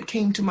everyone that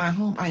came to my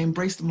home, I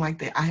embraced them like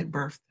that I had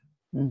birthed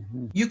them.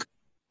 Mm-hmm. You could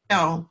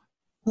tell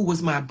who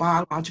was my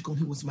biological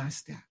and who was my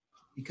step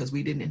because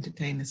we didn't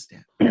entertain the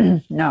step.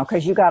 No,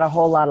 because you got a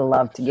whole lot of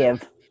love to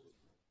give.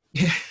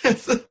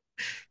 Yes.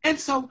 And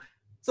so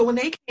when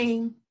they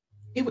came,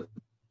 it was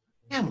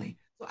family.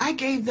 So I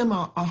gave them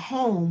a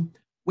home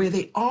where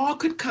they all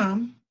could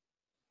come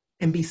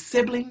and be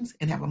siblings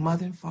and have a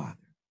mother and father.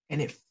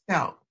 And it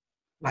felt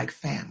like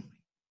family.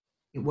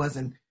 It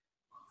wasn't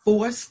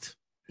forced.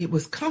 It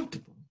was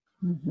comfortable.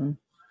 Mm-hmm.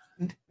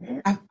 And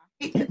I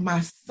think that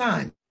my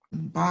son,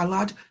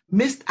 biological,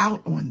 missed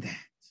out on that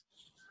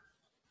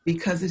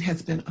because it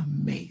has been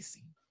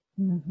amazing.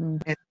 Mm-hmm.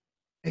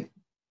 And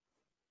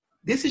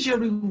this is your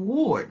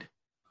reward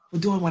for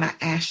doing what I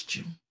asked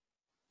you.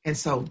 And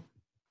so,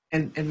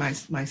 and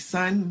my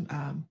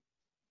son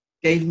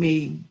gave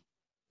me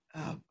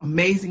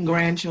amazing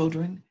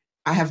grandchildren.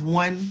 I have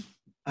one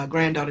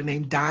granddaughter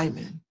named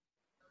Diamond,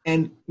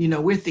 and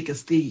we're thick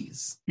as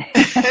thieves.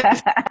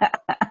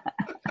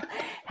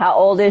 How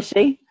old is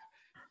she?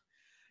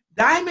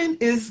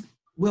 Diamond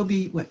will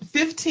be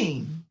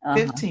 15. Uh-huh.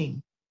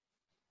 15.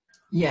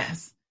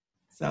 Yes.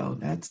 So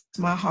that's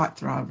my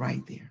heartthrob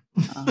right there.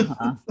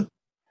 Uh-huh.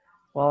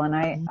 Well, and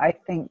I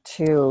think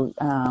too,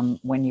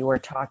 when you were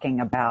talking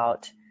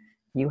about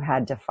you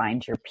had to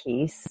find your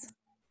peace,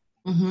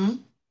 mm-hmm.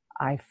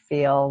 I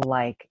feel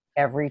like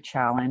every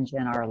challenge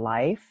in our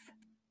life,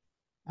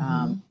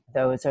 mm-hmm.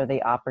 Those are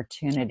the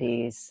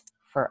opportunities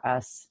for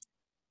us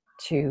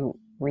to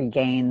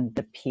regain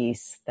the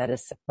peace that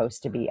is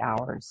supposed to be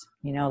ours.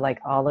 Like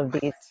all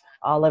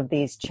of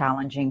these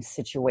challenging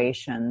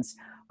situations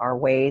are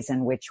ways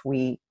in which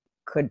we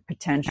could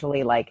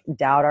potentially like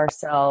doubt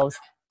ourselves,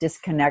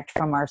 disconnect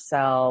from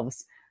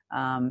ourselves,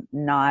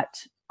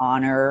 not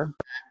honor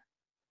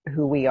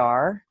who we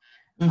are.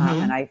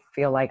 Mm-hmm. And I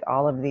feel like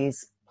all of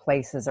these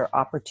places are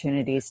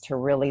opportunities to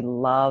really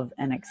love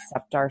and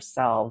accept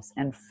ourselves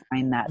and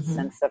find that mm-hmm.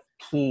 sense of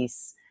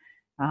peace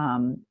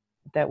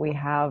that we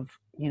have,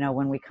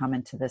 when we come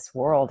into this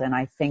world. And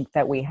I think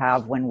that we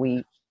have when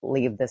we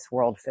leave this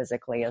world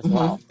physically as mm-hmm.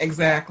 well.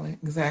 Exactly.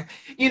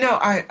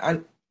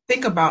 I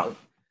think about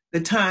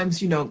the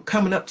times,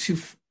 coming up to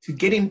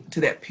getting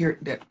to that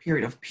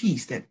period of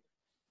peace, that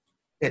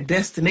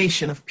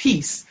destination of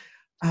peace.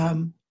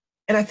 And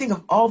I think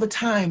of all the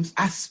times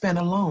I spent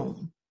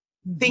alone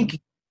mm-hmm. thinking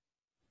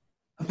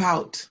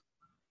about,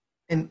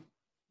 and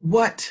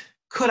what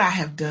could I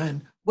have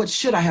done? What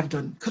should I have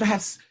done? Could I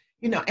have,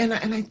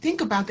 and I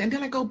think about that. And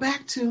then I go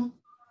back to,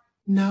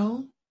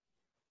 no,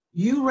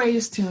 you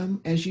raised him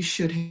as you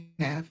should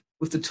have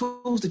with the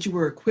tools that you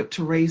were equipped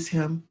to raise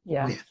him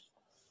with.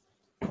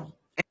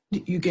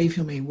 And you gave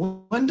him a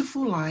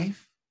wonderful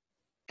life,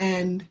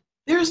 and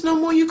there's no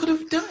more you could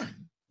have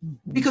done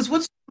mm-hmm. because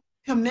what's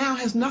him now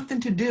has nothing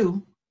to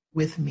do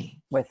with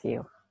me. With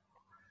you.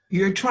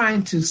 You're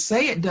trying to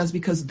say it does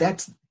because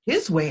that's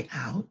his way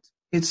out.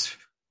 It's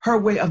her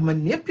way of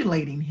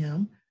manipulating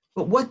him.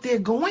 But what they're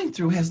going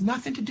through has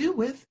nothing to do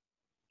with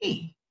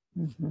me.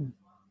 Mm-hmm.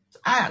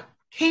 I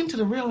came to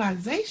the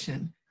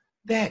realization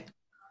that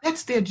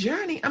that's their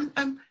journey.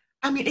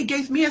 It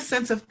gave me a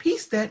sense of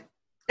peace and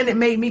it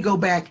made me go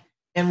back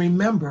and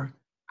remember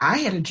I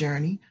had a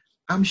journey.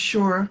 I'm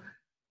sure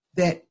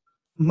that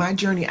my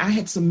journey, I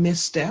had some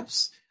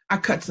missteps. I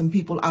cut some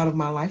people out of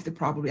my life that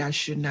probably I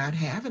should not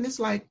have. And it's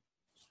like,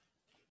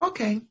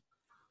 okay,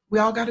 we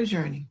all got a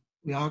journey.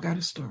 We all got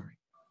a story.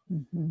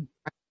 Mm-hmm.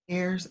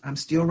 I'm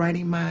still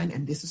writing mine,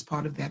 and this is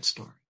part of that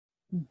story.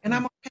 Mm-hmm. And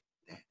I'm okay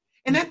with that.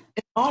 And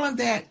all of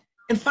that,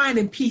 and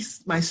finding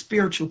peace, my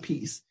spiritual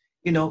peace,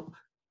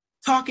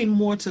 talking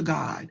more to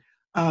God,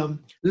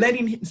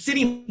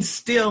 sitting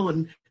still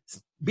and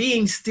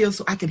being still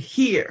so I could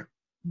hear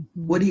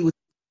mm-hmm. what he was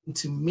saying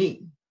to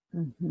me.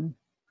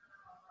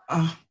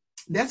 Mm-hmm.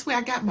 That's where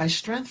I got my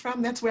strength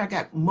from. That's where I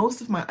got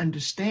most of my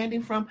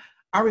understanding from.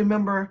 I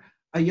remember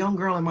a young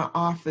girl in my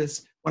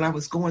office when I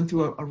was going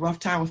through a rough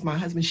time with my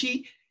husband.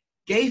 She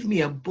gave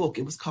me a book.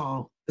 It was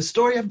called The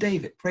Story of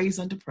David, Praise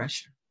Under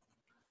Pressure.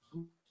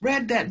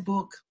 read that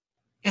book,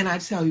 and I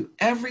tell you,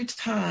 every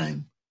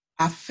time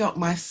I felt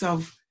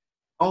myself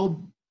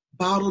all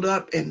bottled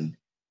up and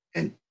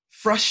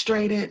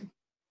frustrated,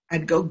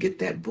 I'd go get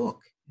that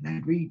book and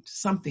I'd read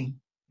something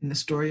in the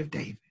story of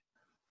David.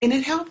 And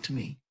it helped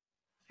me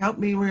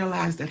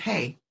realize that,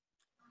 hey,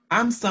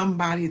 I'm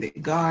somebody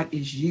that God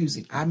is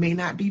using. I may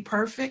not be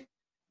perfect,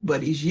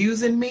 but he's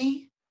using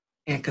me.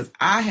 And because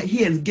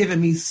he has given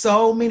me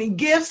so many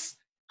gifts,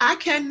 I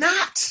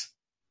cannot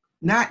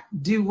not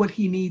do what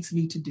he needs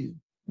me to do.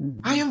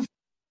 Mm-hmm. I am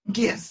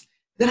gifts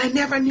that I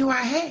never knew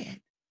I had.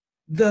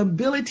 The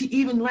ability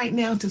even right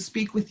now to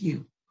speak with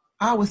you.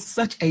 I was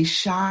such a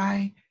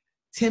shy,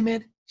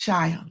 timid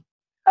child.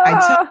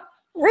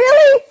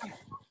 Really?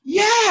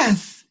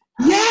 Yes.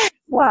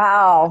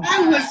 Wow.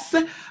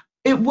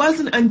 It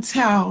wasn't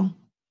until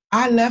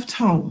I left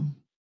home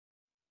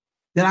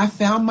that I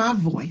found my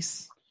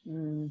voice.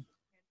 Mm.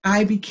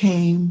 I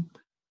became,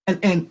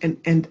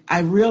 and I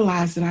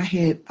realized that I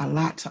had a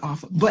lot to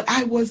offer, but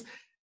I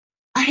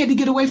had to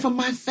get away from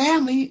my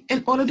family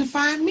in order to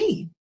find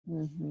me.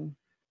 Mm-hmm.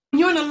 When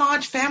you're in a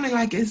large family,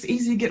 like it's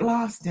easy to get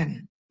lost in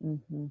it.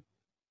 Mm-hmm.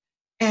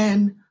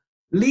 And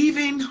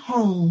leaving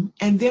home,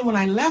 and then when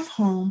I left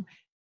home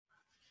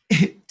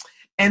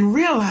and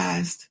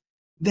realized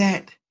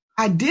that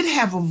I did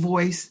have a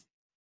voice,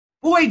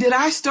 boy, did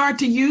I start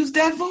to use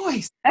that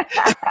voice.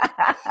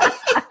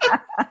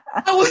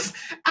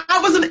 I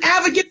was an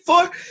advocate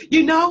for,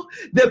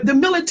 the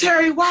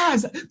military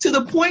wives, to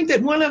the point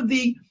that one of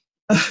the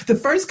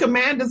first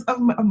commanders of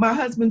my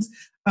husband's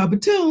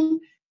battalion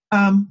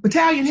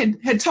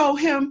had told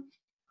him,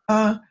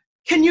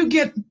 can you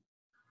get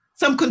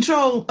some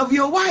control of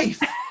your wife?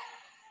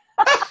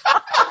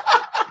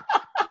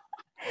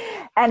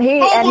 and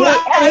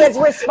his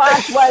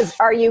response was,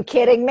 are you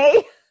kidding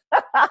me?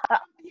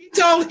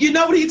 You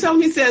know what he told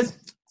me? He says,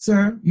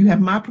 sir, you have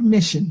my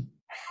permission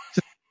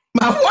to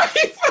my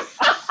wife.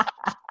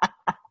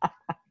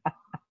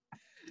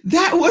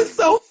 That was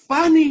so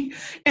funny.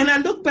 And I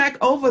look back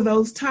over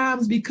those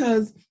times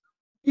because,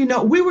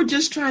 we were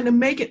just trying to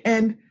make it.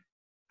 And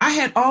I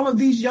had all of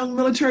these young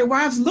military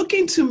wives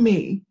looking to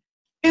me.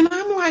 And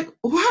I'm like,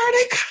 why are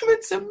they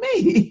coming to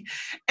me?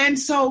 And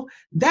so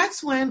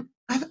that's when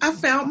I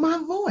found my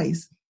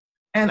voice.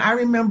 And I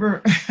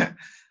remember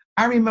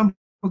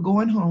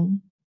going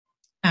home.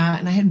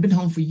 And I hadn't been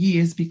home for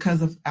years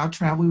because of our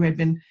travel. We had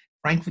been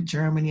Frankfurt,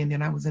 Germany, and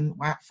then I was in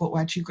Fort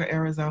Huachuca,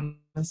 Arizona.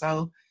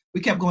 So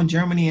we kept going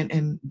Germany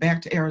and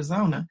back to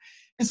Arizona.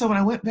 And so when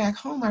I went back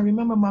home, I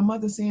remember my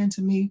mother saying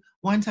to me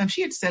one time,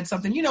 she had said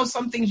something,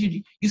 some things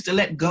you used to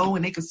let go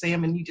and they could say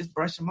them and you just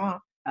brush them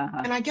off.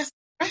 Uh-huh. And I guess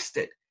I pressed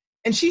it.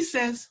 And she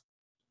says,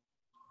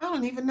 I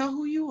don't even know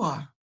who you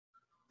are.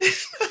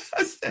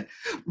 I said,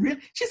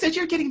 really? She said,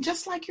 you're getting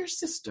just like your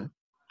sister.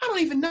 I don't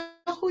even know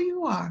who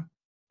you are.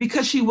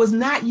 Because she was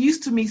not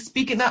used to me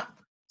speaking up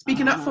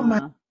for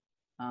my,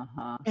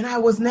 and I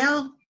was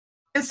now.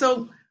 And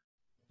so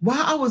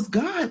while I was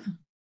gone,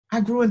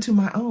 I grew into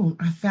my own.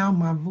 I found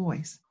my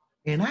voice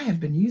and I have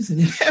been using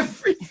it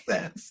ever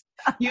since.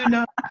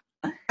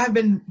 I've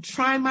been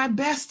trying my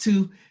best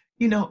to,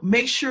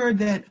 make sure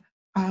that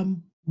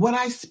what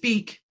I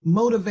speak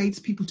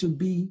motivates people to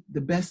be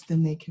the best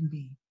that they can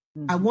be.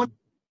 Mm-hmm. I want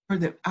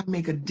that I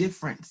make a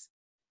difference.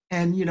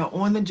 And,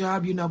 on the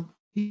job,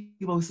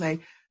 people say,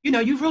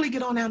 you really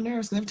get on our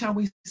nerves because every time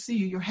we see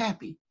you, you're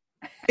happy.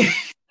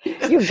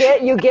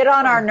 You get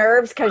on our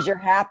nerves because you're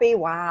happy?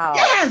 Wow.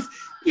 Yes.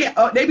 Yeah.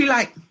 Oh, they be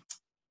like,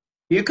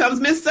 here comes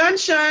Miss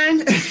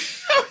Sunshine.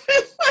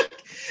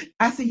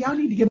 I said, y'all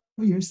need to get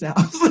over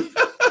yourselves.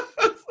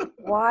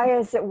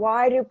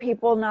 Why do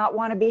people not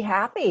want to be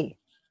happy?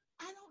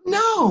 I don't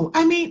know.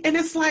 I mean, and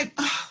it's like,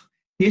 oh,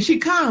 here she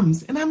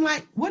comes. And I'm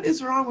like, what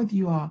is wrong with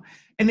you all?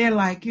 And they're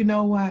like, you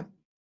know what?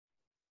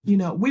 We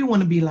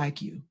want to be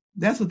like you.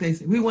 That's what they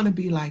say. We want to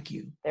be like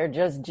you. They're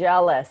just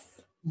jealous.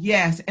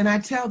 Yes. And I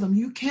tell them,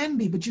 you can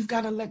be, but you've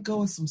got to let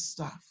go of some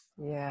stuff.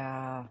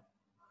 Yeah.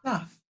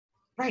 Stuff.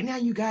 Right now,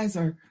 you guys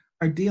are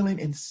dealing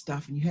in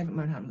stuff and you haven't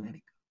learned how to let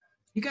it go.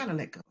 You got to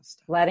let go of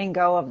stuff. Letting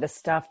go of the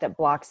stuff that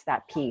blocks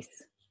that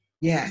peace.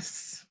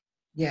 Yes.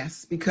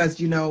 Yes. Because,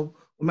 when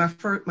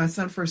my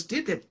son first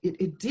did that,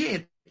 it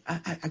did.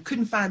 I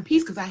couldn't find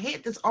peace because I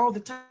had this all the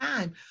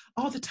time.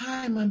 All the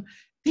time I'm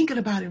thinking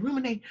about it,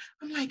 ruminating.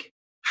 I'm like,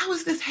 how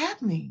is this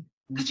happening?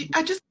 Because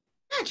I just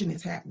imagine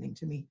it's happening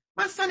to me.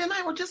 My son and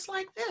I were just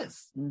like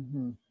this.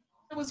 Mm-hmm.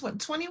 I was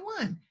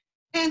 21.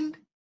 And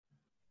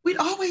we'd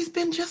always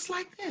been just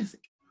like this,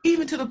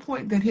 even to the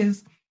point that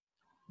his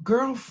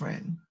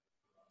girlfriend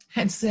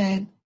had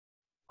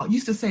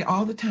used to say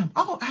all the time,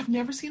 oh, I've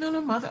never seen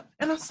a mother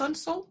and a son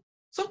so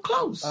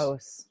close.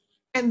 Close.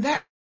 And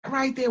that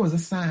right there was a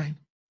sign.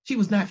 She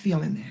was not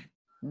feeling that.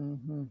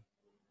 Mm-hmm.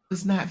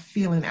 Was not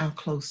feeling our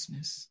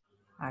closeness.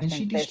 I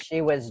think that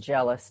she was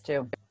jealous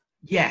too.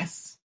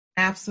 Yes,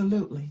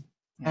 absolutely.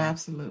 Yeah.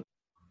 Absolutely.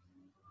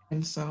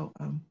 And so,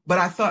 but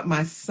I thought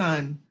my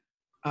son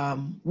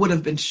would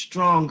have been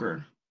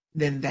stronger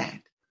than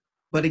that.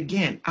 But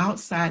again,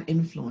 outside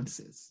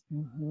influences.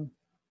 Mm-hmm.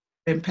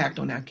 impact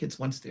on our kids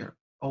once they're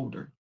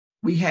older.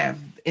 We have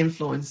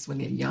influence when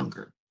they're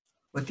younger,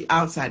 but the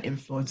outside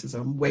influences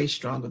are way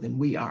stronger than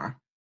we are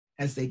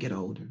as they get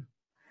older.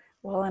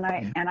 Well, and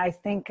I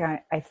think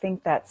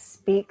that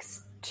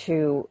speaks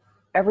to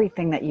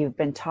everything that you've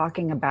been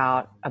talking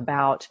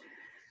about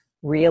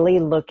really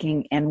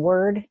looking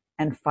inward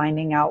and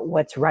finding out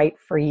what's right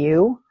for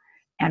you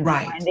and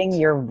finding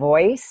your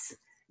voice.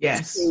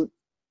 Yes.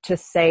 To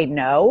say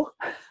no.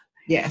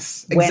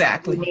 Yes,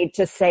 exactly. When you need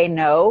to say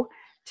no,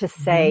 to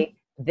say,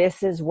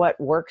 this is what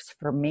works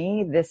for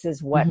me. This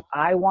is what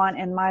I want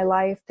in my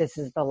life. This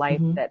is the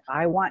life that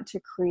I want to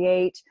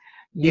create.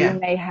 You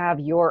may have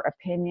your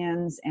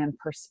opinions and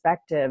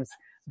perspectives,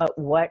 but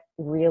what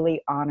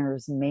really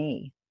honors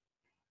me?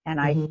 And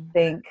I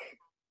think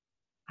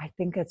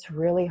it's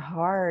really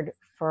hard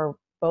for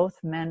both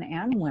men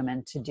and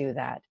women to do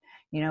that,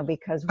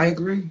 because I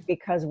agree.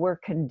 Because we're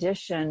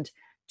conditioned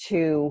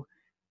to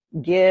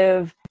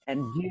give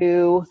and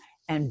do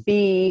and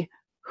be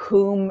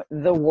whom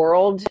the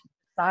world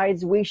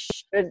decides we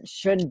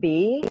should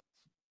be.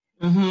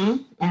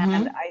 And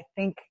I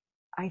think,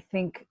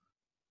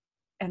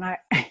 and I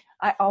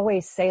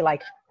always say,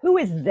 like, who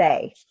is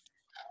they?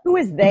 Who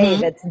is they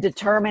that's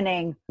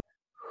determining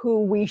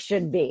who we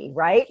should be,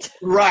 right?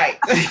 Right.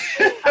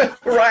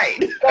 Right.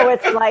 So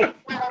it's like,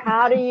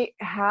 how do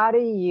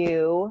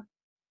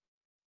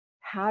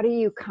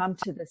you come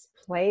to this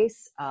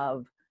place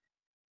of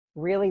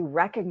really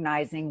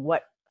recognizing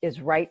what is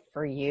right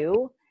for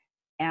you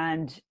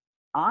and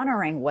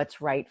honoring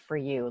what's right for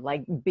you,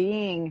 like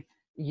being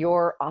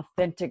your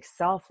authentic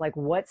self, like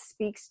what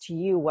speaks to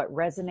you, what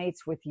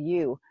resonates with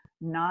you,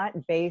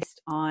 not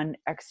based on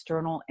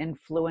external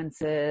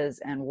influences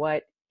and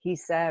what he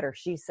said or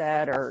she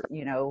said or,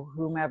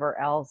 whoever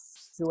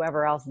else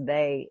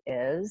they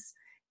is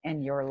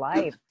in your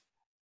life.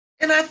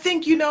 And I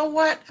think, you know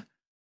what,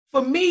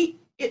 for me,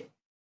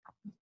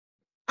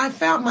 I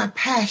found my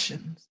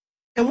passions.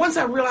 And once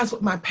I realized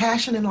what my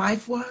passion in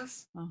life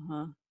was,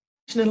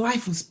 passion in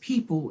life was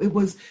people.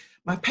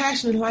 My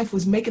passion in life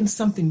was making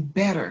something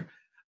better.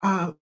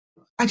 I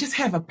just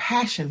have a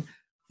passion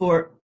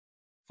for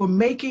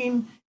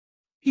making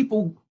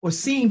people or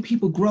seeing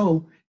people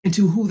grow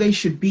into who they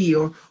should be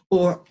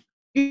or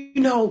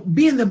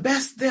being the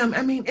best them.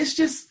 I mean,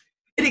 it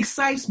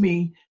excites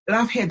me that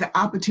I've had the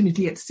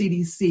opportunity at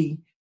CDC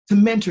to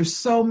mentor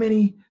so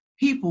many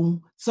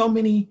people, so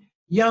many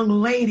young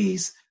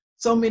ladies,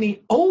 so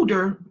many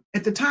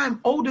at the time,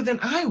 older than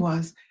I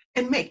was,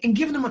 and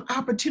giving them an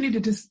opportunity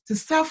to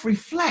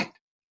self-reflect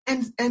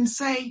and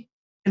say,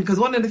 and because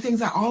one of the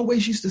things I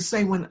always used to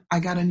say when I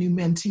got a new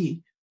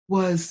mentee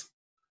was,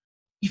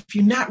 if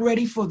you're not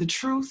ready for the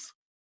truth,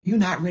 you're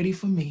not ready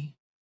for me.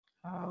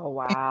 Oh,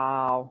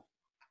 wow.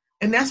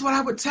 And that's what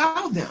I would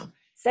tell them.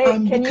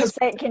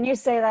 Can you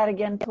say that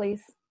again,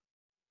 please?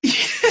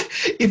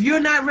 If you're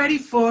not ready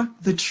for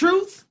the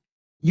truth,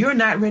 you're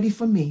not ready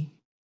for me.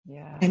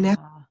 Yeah. And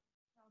that's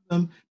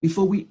them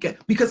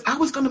because I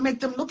was going to make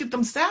them look at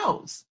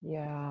themselves.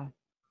 Yeah.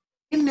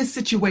 In this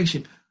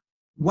situation,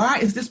 why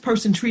is this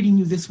person treating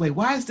you this way?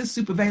 Why is this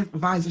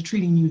supervisor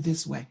treating you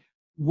this way?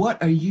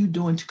 What are you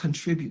doing to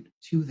contribute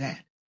to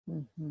that?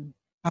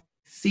 How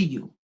they see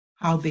you,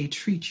 how they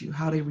treat you,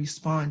 how they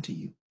respond to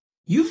you.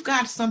 You've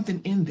got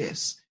something in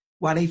this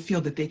why they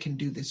feel that they can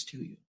do this to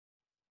you.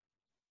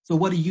 So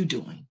what are you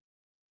doing?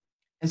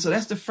 And so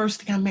that's the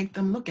first thing I make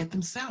them look at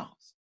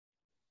themselves.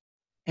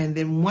 And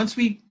then once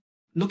we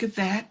look at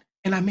that,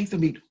 and I make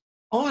them be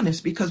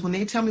honest, because when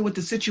they tell me what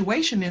the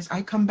situation is,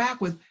 I come back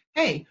with,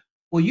 hey,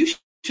 well, you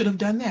should have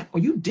done that, or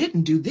you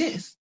didn't do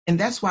this, and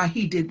that's why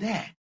he did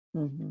that.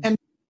 And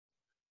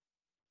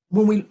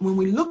when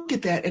we look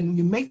at that and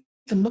you make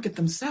them look at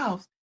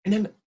themselves, and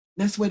then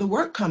that's where the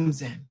work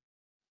comes in.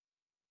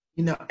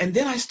 And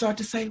then I start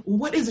to say, well,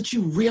 what is it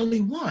you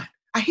really want?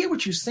 I hear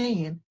what you're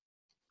saying.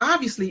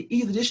 Obviously,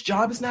 either this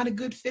job is not a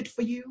good fit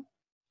for you,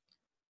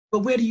 but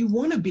where do you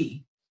want to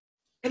be?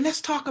 And let's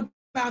talk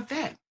about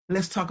that.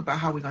 Let's talk about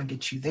how we're going to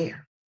get you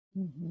there.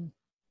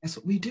 That's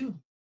what we do.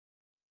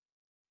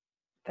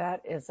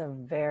 That is a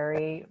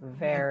very,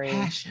 very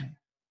passion.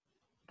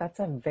 That's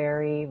a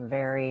very,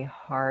 very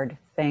hard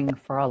thing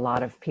for a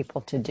lot of people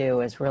to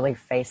do, is really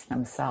face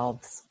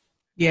themselves.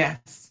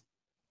 Yes.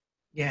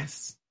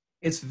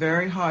 It's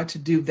very hard to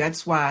do.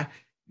 That's why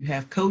you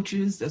have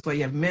coaches. That's why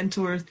you have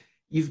mentors.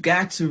 You've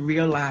got to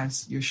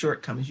realize your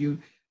shortcomings.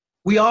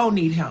 We all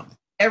need help.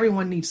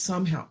 Everyone needs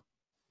some help.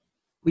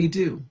 We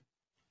do.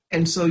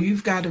 And so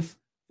you've got to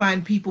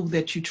find people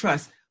that you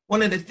trust.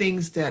 One of the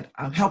things that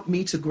helped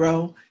me to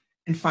grow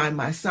and find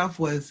myself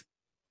was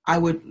I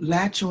would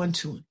latch on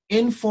to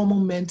informal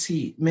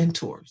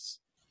mentors.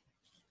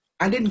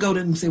 I didn't go to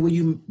them and say, will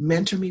you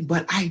mentor me?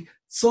 But I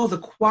saw the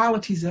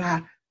qualities that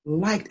I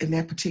liked in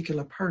that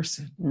particular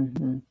person.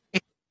 And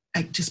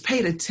I just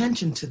paid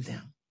attention to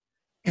them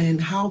and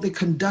how they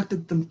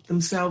conducted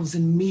themselves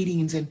in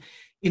meetings and,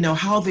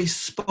 how they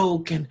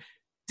spoke and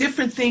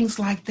different things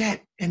like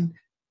that. And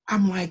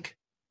I'm like,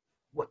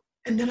 what?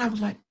 And then I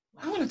was like,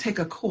 I want to take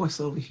a course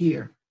over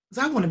here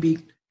because I want to be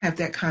have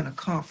that kind of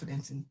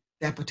confidence in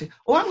that particular,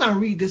 oh, I'm going to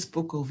read this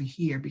book over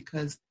here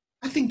because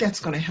I think that's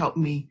going to help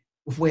me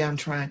with where I'm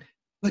trying.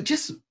 But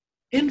just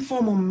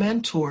informal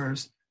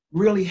mentors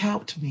really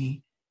helped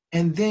me.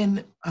 And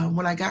then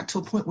when I got to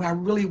a point where I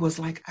really was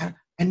like, I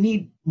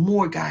need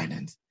more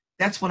guidance,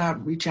 that's when I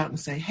would reach out and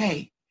say,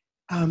 hey,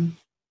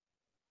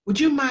 would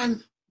you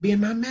mind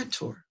being my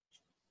mentor?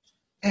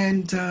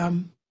 And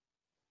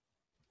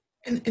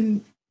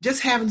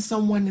just having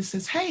someone that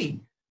says, hey,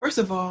 first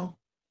of all,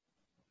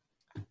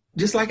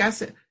 just like I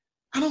said,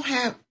 I don't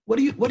have, what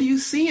do you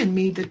see in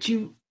me that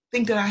you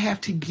think that I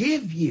have to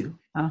give you?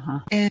 Uh-huh.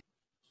 And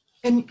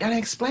I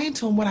explained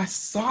to them what I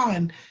saw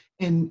and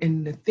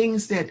the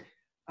things that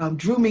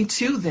drew me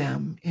to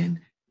them. And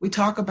we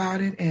talk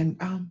about it,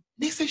 and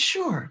they said,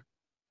 sure,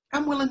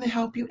 I'm willing to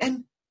help you.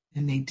 And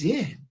they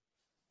did,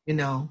 you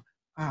know.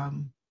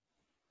 And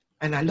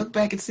I look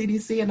back at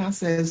CDC and I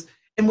says,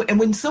 and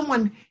when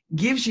someone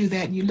gives you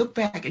that and you look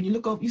back and you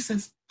look over, you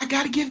says, I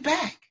got to give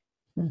back.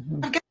 Mm-hmm.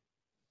 I got to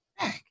give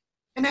back.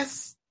 And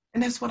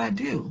that's what I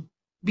do.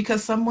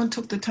 Because someone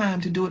took the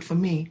time to do it for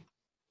me,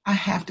 I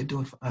have to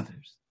do it for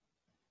others.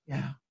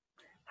 Yeah.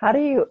 How do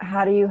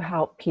you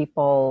help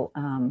people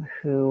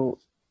who,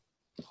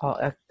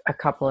 well, a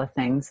couple of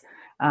things,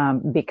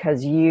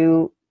 because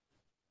you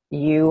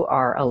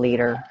are a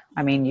leader.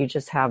 I mean, you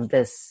just have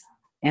this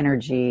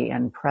energy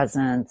and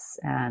presence,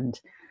 and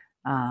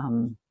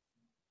I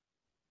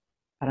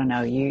don't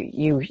know,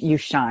 you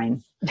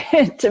shine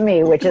to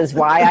me, which is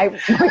why I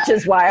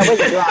was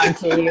drawn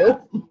to you.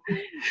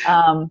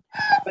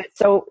 But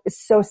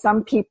so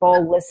some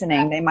people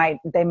listening,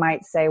 they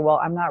might say, well,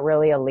 I'm not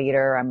really a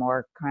leader. I'm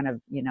more kind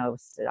of, you know,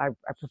 I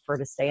prefer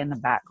to stay in the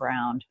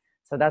background.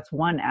 So that's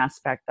one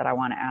aspect that I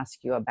want to ask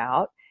you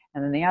about.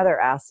 And then the other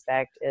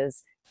aspect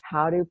is,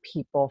 how do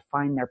people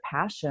find their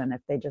passion if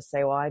they just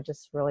say, well, I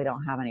just really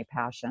don't have any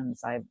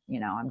passions. I'm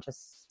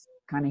just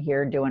kind of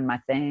here doing my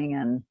thing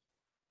and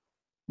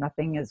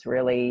nothing is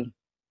really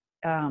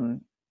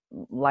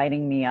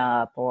lighting me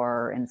up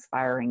or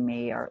inspiring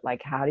me, or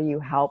like, how do you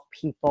help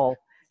people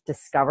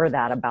discover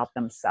that about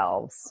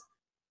themselves?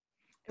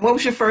 What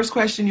was your first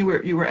question you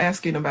were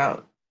asking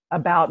about?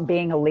 About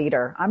being a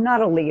leader. I'm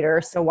not a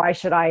leader, so why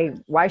should I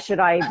want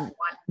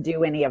to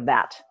do any of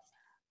that?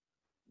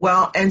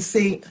 Well, and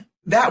see,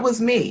 that was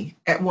me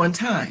at one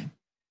time,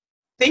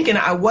 thinking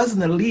I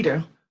wasn't a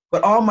leader,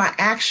 but all my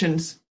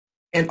actions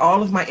and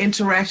all of my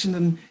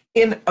interactions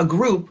in a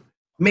group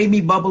made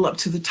me bubble up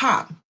to the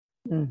top.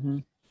 Mm-hmm.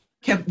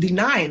 Kept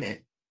denying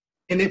it.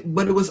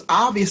 But it was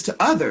obvious to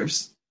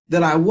others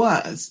that I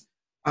was.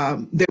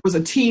 There was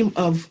a team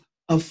of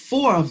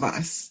 4 of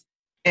us,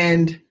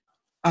 and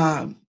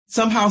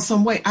somehow,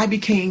 some way, I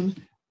became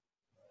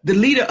the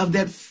leader of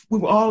that. We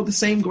were all the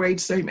same grade,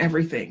 same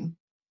everything,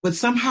 but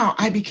somehow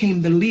I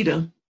became the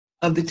leader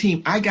of the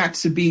team. I got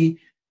to be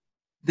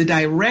the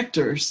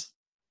director's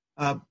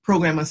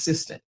program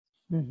assistant.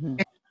 Mm-hmm.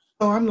 And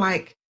so I'm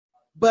like,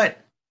 but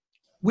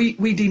we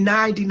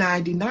deny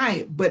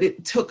it, but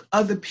it took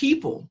other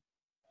people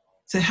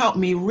to help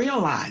me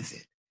realize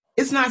it.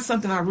 It's not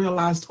something I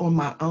realized on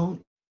my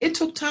own. It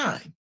took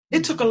time.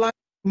 It took a lot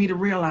for me to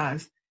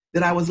realize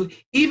that I was,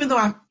 even though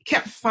I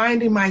kept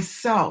finding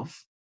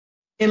myself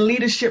in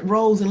leadership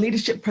roles and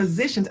leadership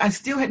positions, I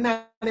still had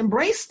not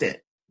embraced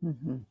it,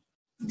 mm-hmm.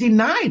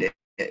 denied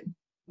it,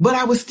 but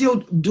I was still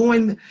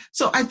doing.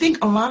 So I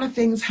think a lot of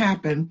things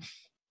happen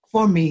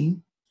for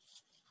me.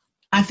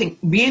 I think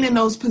being in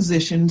those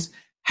positions,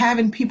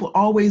 having people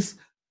always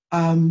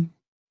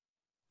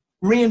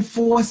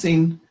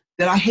reinforcing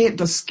that I had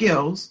the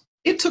skills,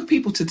 it took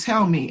people to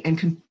tell me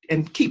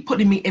and keep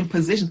putting me in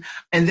positions.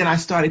 And then I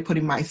started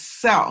putting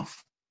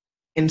myself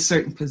in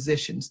certain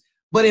positions.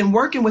 But in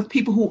working with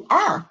people who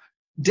are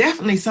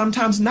definitely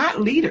sometimes not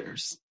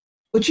leaders,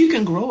 but you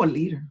can grow a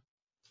leader.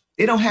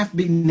 They don't have to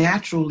be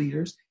natural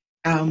leaders.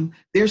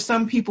 There's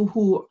some people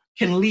who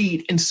can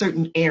lead in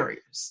certain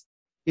areas.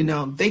 You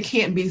know, they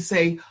can't be,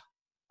 say,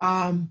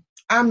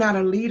 I'm not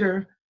a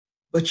leader,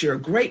 but you're a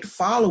great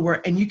follower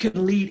and you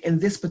can lead in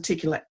this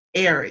particular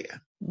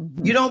area.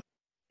 Mm-hmm. You don't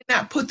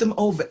not put them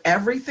over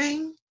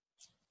everything,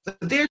 but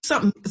there's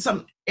some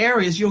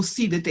areas you'll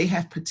see that they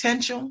have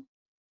potential.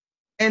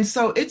 And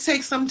so it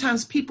takes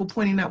sometimes people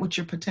pointing out what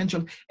your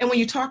potential. And when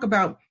you talk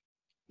about,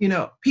 you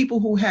know, people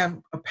who have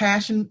a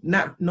passion,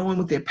 not knowing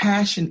what their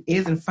passion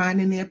is and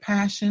finding their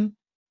passion,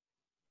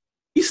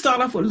 you start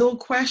off with little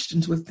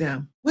questions with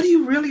them. What do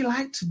you really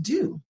like to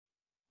do?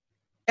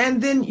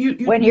 And then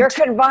when you're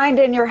confined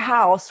in your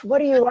house, what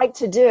do you like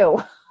to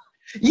do?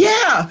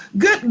 Yeah,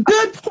 good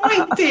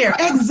point there.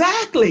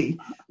 Exactly.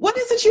 What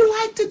is it you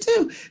like to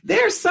do?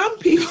 There are some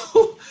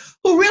people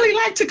who really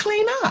like to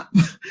clean up,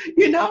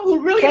 you know,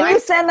 who really Can you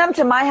send them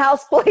to my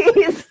house,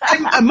 please?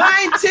 And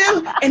mine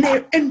too.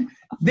 And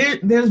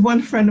there's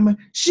one friend of mine.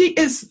 She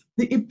is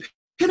the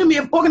epitome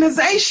of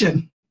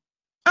organization.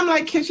 I'm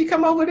like, can she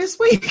come over this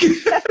week?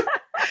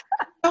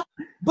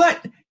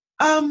 But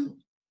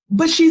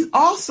she's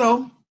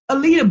also a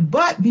leader.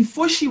 But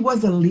before she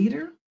was a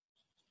leader,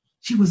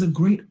 she was a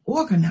great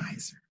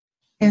organizer.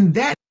 And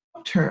that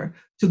her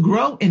to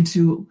grow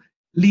into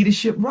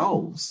leadership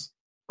roles.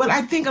 But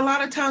I think a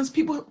lot of times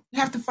people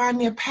have to find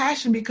their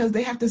passion because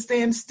they have to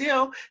stand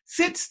still,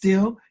 sit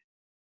still,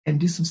 and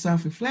do some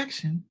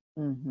self-reflection.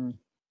 Mm-hmm.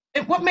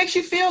 And what makes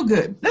you feel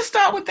good? Let's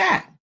start with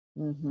that.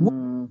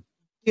 Mm-hmm.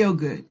 Feel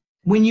good.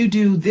 When you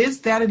do this,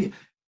 that, or the,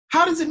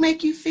 how does it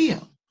make you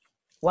feel?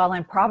 Well,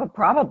 and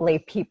probably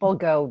people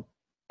go,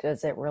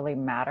 does it really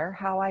matter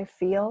how I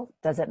feel?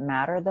 Does it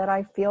matter that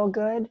I feel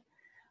good?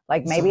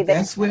 Like maybe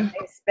they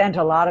spent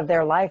a lot of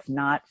their life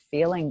not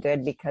feeling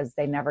good because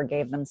they never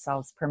gave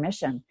themselves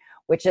permission,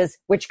 which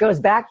goes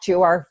back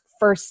to our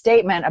first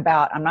statement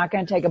about I'm not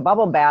going to take a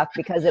bubble bath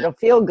because it'll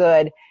feel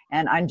good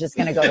and I'm just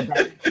going to go to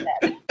bed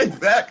instead.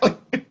 Exactly.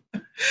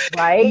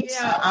 Right?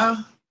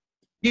 Yeah.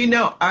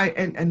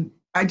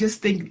 I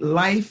just think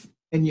life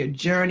and your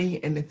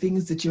journey and the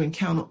things that you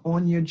encounter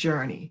on your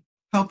journey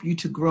help you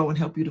to grow and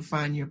help you to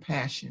find your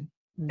passion.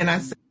 Mm-hmm. And I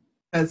say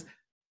because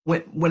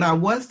when I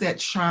was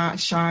that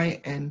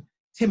shy and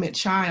timid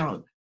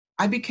child,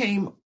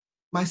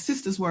 my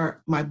sisters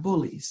were my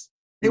bullies.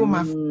 They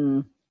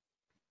were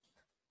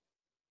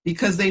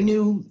because they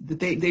knew that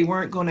they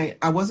weren't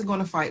I wasn't going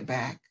to fight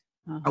back.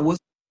 Uh-huh. I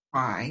wasn't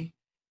going to cry.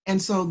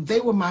 And so they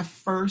were my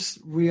first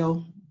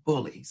real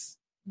bullies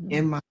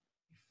in my life.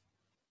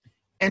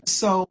 And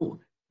so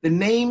the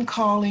name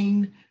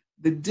calling,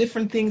 the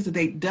different things that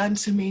they'd done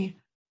to me,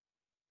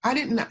 I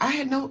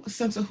had no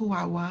sense of who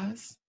I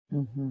was.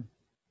 Mm-hmm.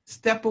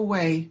 Step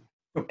away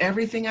from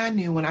everything I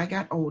knew when I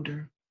got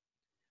older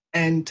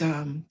and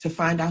to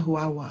find out who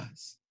I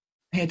was.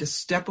 I had to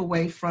step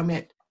away from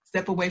it,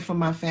 step away from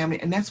my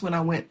family. And that's when I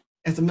went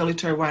as a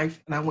military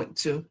wife and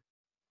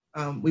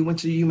we went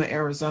to Yuma,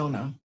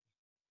 Arizona.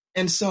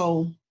 And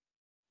so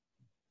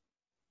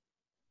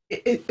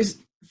it's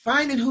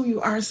finding who you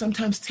are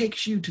sometimes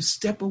takes you to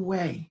step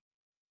away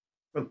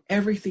from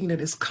everything that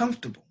is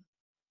comfortable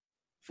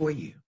for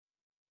you.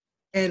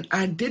 And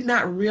I did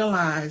not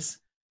realize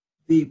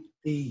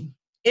the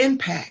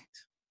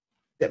impact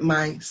that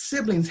my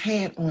siblings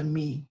had on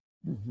me,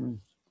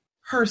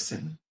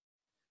 person.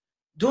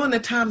 During the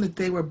time that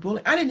they were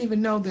bullied, I didn't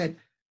even know that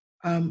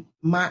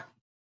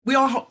we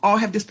all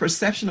have this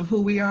perception of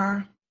who we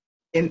are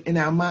in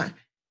our mind.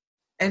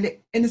 And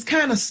it's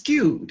kind of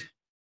skewed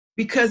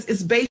because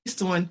it's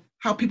based on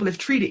how people have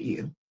treated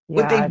you.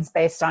 Yeah, it's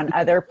based on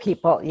other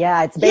people.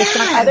 Yeah, it's based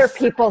on other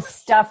people's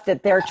stuff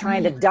that they're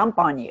trying to dump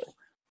on you.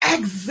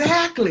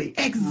 Exactly.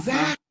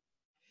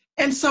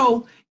 And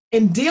so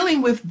in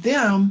dealing with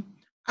them,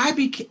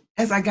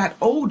 as I got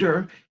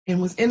older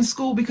and was in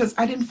school, because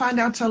I didn't find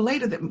out till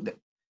later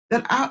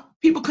that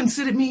people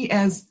considered me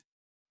as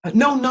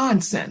no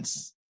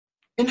nonsense.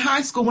 In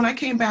high school, when I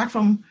came back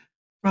from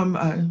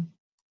a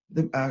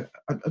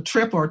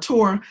trip or a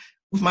tour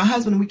with my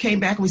husband, and we came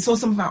back and we saw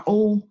some of our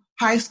old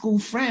high school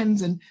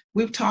friends, and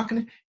we were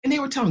talking, and they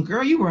were telling,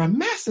 "Girl, you were a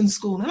mess in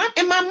school." And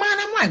in my mind,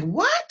 I'm like,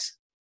 "What?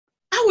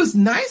 I was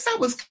nice. I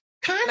was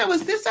kind. I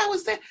was this. I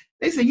was that."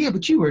 They said, "Yeah,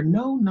 but you were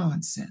no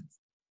nonsense."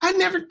 I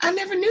never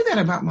knew that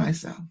about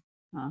myself.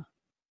 Huh.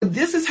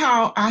 This is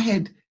how I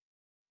had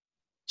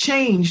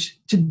changed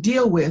to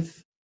deal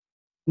with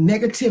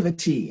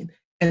negativity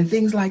and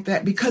things like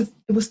that, because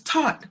it was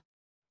taught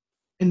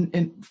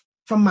and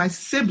from my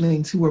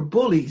siblings who were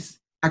bullies.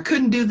 I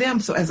couldn't do them.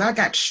 So as I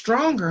got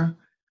stronger,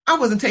 I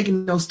wasn't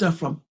taking no stuff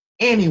from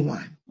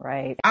anyone.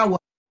 Right. I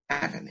wasn't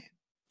having it.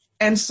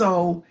 And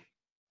so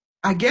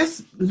I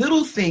guess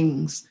little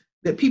things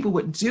that people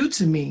would do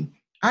to me,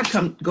 I'd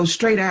go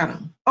straight at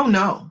them. Oh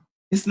no,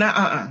 it's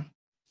not,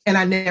 And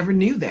I never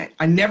knew that.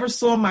 I never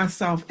saw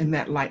myself in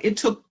that light. It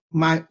took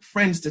my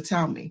friends to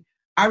tell me.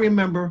 I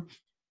remember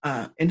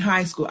in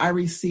high school, I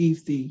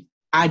received the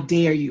I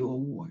Dare You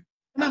award.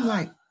 And I'm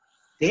like,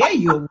 Dare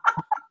You award?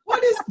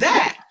 What is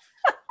that?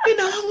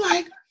 I'm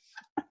like,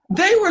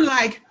 they were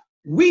like,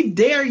 we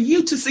dare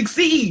you to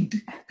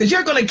succeed because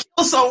you're going to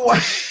kill someone.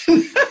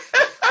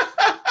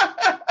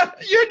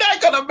 You're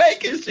not going to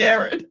make it,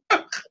 Sharon.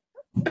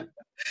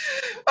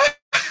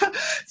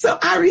 So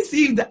I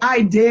received the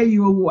I Dare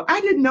You award.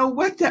 I didn't know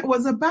what that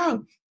was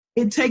about.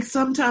 It takes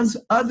sometimes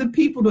other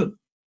people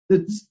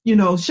to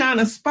shine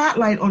a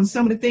spotlight on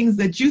some of the things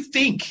that you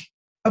think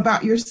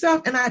about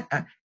yourself.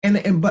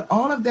 But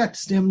all of that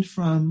stemmed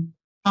from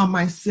how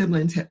my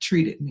siblings had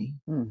treated me.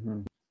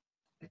 Mm-hmm.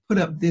 Put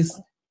up this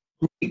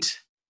great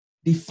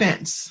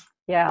defense.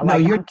 Yeah,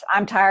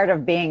 I'm tired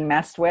of being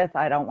messed with.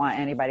 I don't want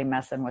anybody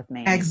messing with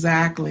me.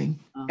 Exactly.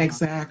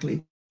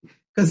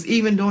 Because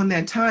even during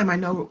that time, I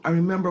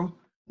remember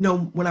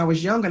when I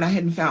was younger and I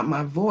hadn't found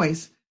my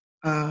voice,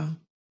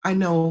 I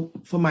know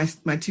for my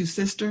two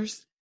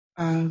sisters,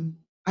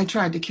 I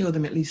tried to kill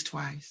them at least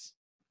twice.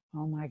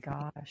 Oh my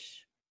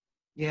gosh.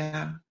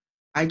 Yeah.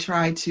 I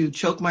tried to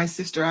choke my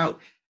sister out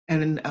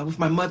and with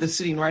my mother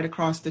sitting right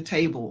across the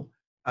table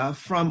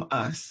from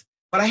us.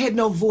 But I had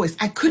no voice.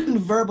 I couldn't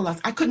verbalize.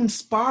 I couldn't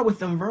spar with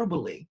them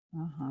verbally.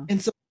 Uh-huh.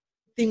 And so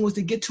the thing was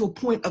to get to a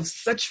point of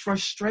such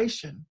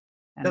frustration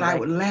that I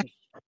would lash.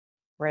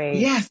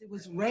 Rage. Yes, it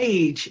was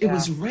rage. Yeah. It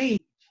was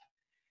rage.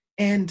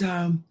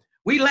 And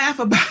We laugh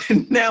about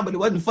it now, but it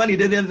wasn't funny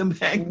to them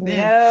back then.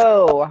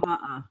 No.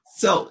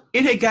 So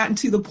it had gotten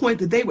to the point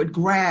that they would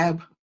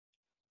grab,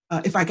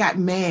 if I got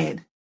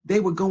mad, they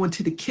would go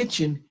into the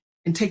kitchen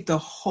and take the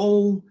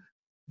whole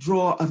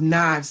drawer of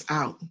knives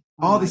out.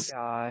 Oh my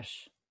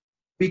gosh.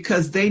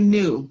 Because they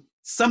knew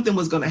something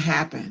was going to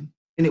happen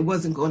and it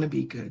wasn't going to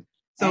be good.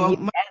 So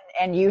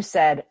and you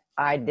said,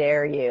 I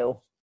dare you.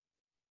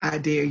 I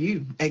dare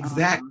you.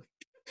 Exactly.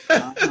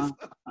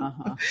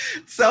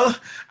 So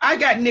I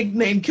got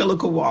nicknamed Killer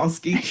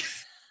Kowalski.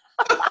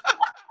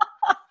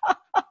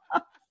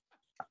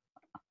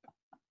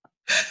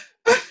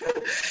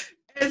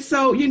 And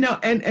so,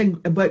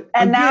 but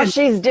again, now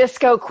she's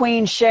Disco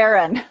Queen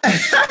Sharon.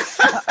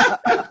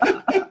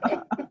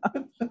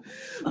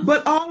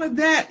 But all of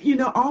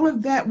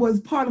that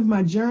was part of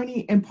my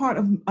journey and part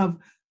of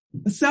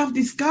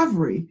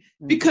self-discovery,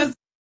 because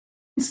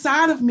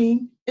inside of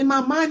me, in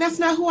my mind, that's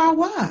not who I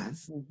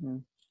was. Mm-hmm.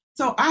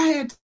 So I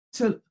had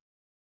to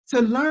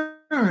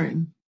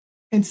learn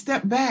and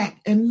step back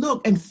and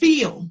look and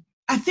feel.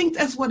 I think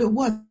that's what it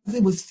was.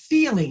 It was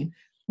feeling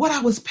what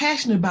I was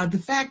passionate about, the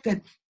fact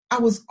that I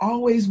was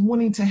always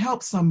wanting to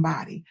help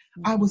somebody.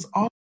 I was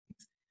always,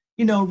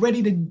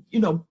 ready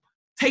to,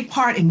 take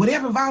part in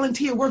whatever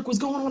volunteer work was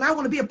going on. I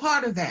want to be a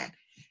part of that.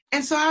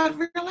 And so I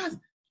realized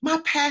my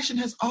passion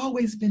has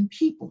always been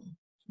people.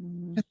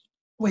 Has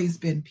always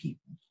been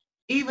people.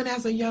 Even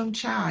as a young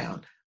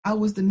child, I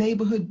was the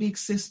neighborhood big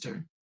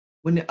sister.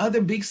 When the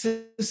other big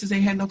sisters, they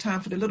had no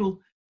time for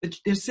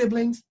their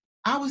siblings.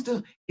 I was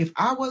if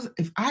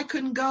I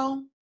couldn't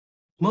go,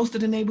 most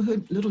of the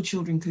neighborhood little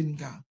children couldn't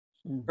go.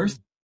 First,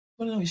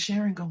 is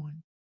Sharon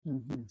going?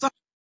 So I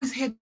always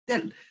had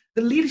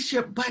the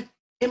leadership, but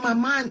in my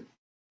mind,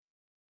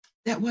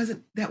 that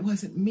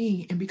wasn't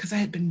me. And because I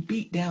had been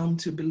beat down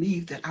to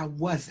believe that I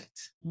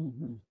wasn't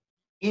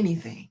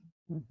anything.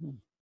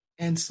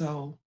 And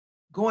so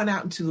going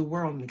out into the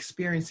world and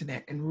experiencing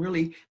that, and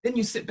really, then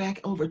you sit back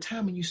over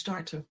time and you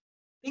start to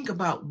think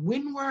about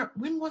when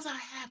was I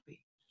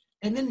happy?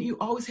 And then you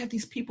always have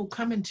these people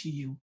coming to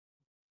you,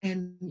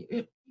 and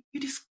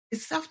it's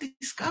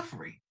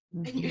self-discovery.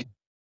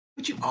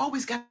 But you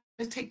always got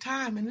to take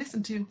time and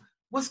listen to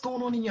what's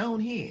going on in your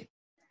own head,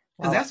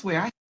 because that's where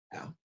I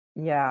go.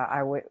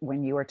 Yeah,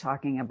 when you were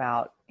talking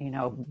about,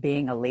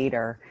 being a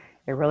leader,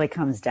 it really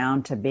comes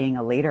down to being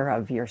a leader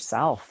of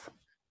yourself.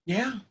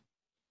 Yeah.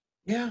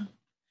 Yeah.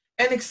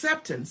 And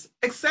acceptance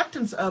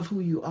of who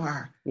you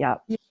are. Yeah.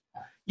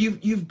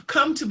 You've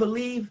come to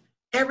believe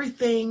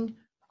everything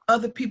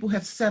other people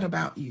have said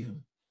about you.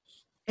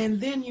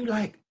 And then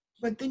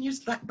but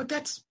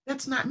that's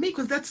not me,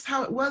 because that's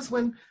how it was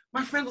when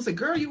my friend would say,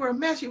 girl, you were a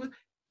mess. And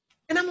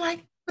I'm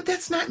like, but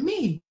that's not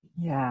me.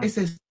 Yeah. It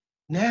says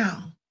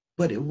now,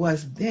 but it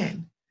was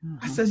then.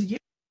 I says, yeah,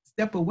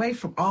 step away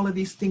from all of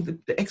these things,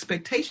 the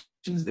expectations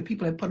that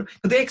people had put,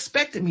 because they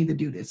expected me to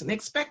do this and they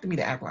expected me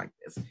to act like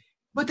this.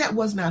 But that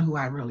was not who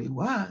I really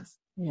was.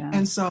 Yeah.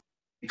 And so,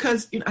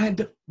 because I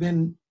had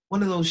been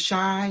one of those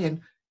shy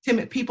and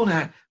timid people, and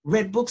I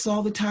read books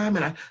all the time,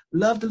 and I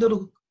loved the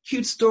little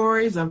cute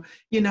stories of,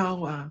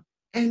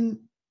 and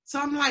so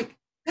I'm like,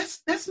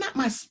 that's not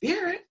my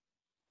spirit.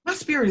 My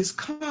spirit is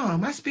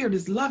calm. My spirit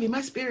is loving.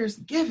 My spirit is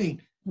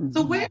giving.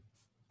 So where's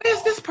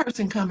this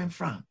person coming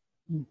from?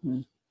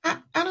 I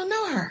don't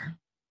know her.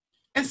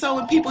 And so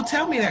when people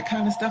tell me that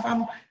kind of stuff,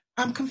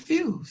 I'm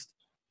confused.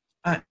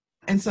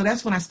 And so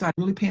that's when I started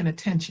really paying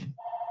attention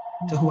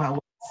to who I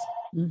was.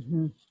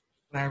 When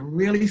I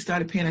really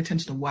started paying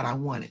attention to what I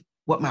wanted,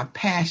 what my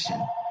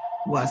passion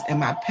was. And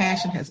my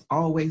passion has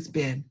always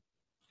been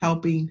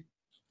helping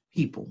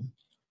people.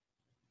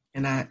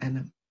 And I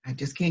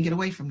just can't get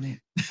away from that,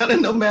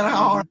 no matter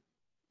how hard.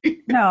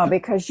 No,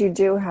 because you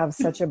do have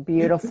such a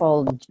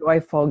beautiful,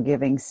 joyful,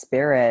 giving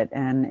spirit.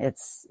 And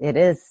this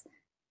is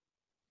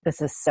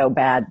so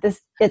bad.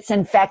 It's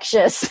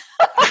infectious.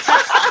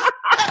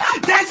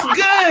 That's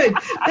good.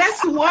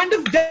 That's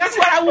wonderful. That's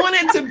what I want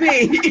it to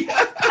be.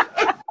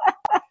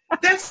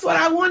 That's what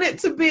I want it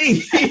to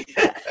be.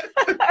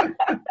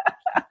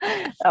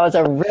 That was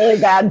a really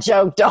bad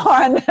joke,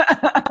 Dawn.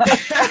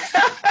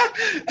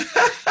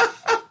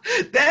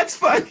 That's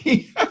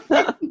funny.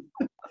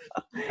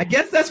 I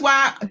guess that's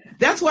why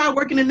I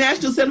work in the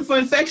National Center for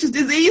Infectious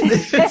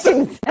Diseases.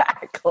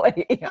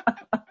 Exactly.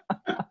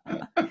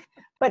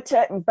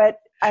 But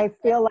I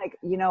feel like,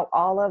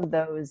 all of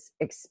those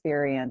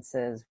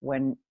experiences,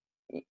 when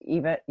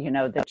even,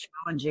 the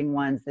challenging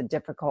ones, the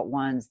difficult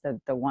ones,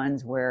 the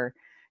ones where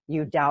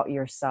you doubt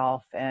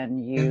yourself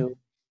and you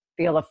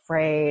feel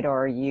afraid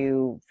or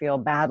you feel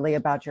badly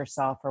about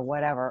yourself or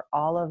whatever,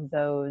 all of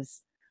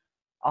those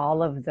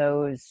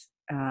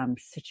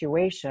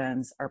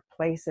situations are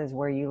places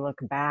where you look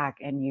back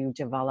and you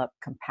develop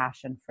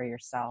compassion for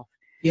yourself.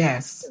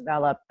 Yes.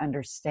 Develop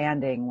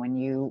understanding when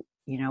you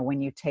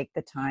take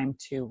the time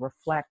to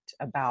reflect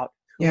about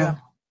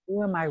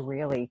who am I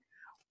really?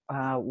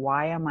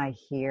 Why am I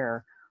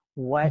here?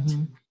 What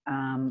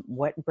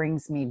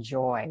brings me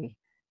joy?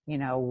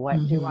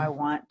 What do I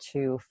want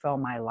to fill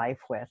my life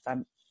with?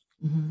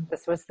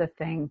 This was the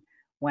thing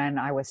when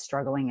I was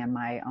struggling in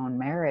my own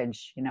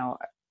marriage,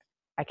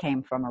 I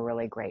came from a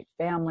really great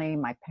family.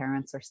 My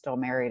parents are still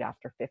married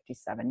after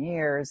 57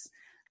 years.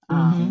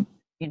 Mm-hmm.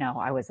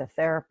 I was a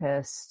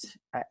therapist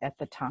at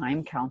the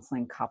time,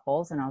 counseling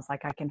couples, and I was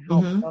like, I can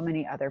help Mm-hmm. so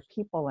many other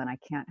people, and I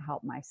can't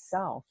help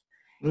myself.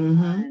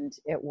 Mm-hmm. And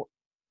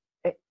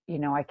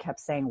I kept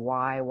saying,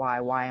 why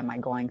am I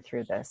going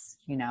through this?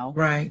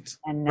 Right.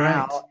 And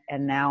Right.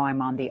 now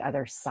I'm on the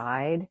other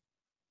side,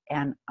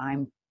 and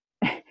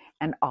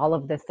and all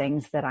of the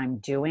things that I'm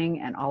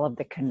doing and all of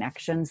the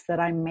connections that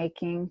I'm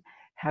making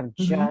have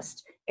Mm-hmm.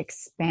 just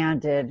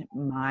expanded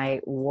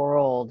my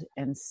world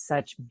in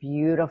such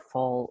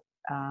beautiful,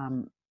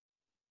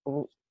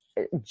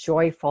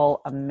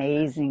 joyful,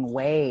 amazing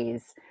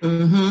ways.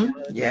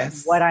 Mm-hmm.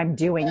 Yes. What I'm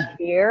doing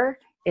here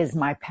is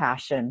my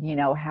passion,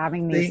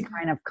 having these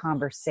kind of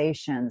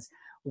conversations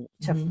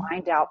to Mm-hmm.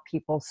 find out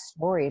people's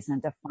stories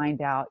and to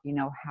find out,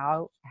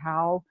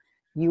 how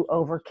you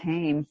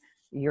overcame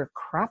your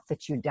crap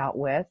that you dealt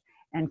with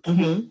and came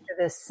Mm-hmm. to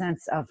this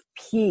sense of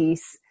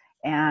peace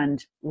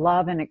and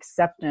love and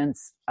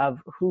acceptance of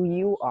who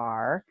you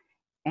are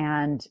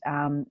and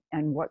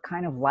what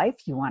kind of life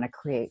you want to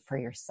create for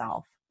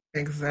yourself.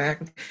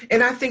 Exactly.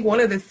 And I think one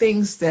of the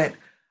things that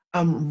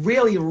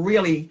really,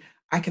 really,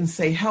 I can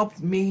say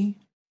helped me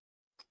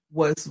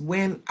was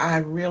when I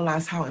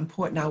realized how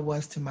important I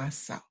was to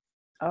myself.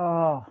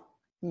 Oh,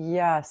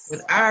 yes.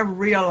 When I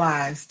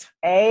realized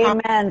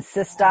Amen,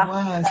 sister.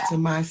 I was to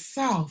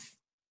myself.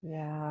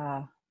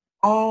 Yeah.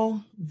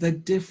 All the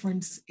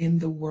difference in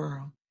the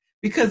world.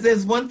 Because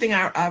there's one thing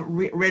I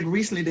read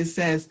recently that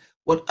says,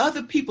 what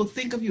other people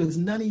think of you is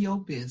none of your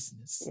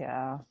business.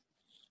 Yeah.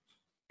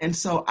 And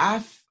so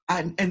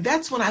and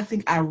that's when I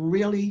think I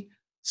really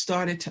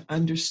started to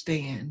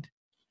understand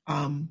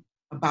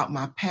about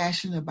my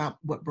passion, about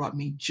what brought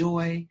me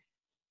joy,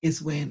 is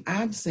when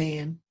I'm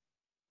saying,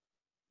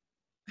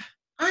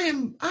 I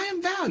am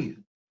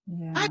valued.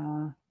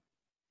 Yeah.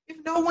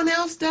 If no one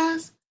else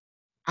does,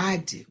 I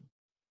do.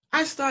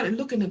 I started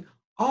looking at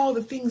all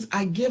the things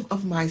I give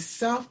of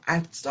myself.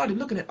 I started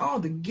looking at all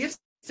the gifts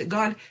that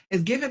God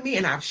has given me,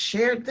 and I've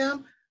shared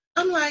them.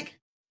 I'm like,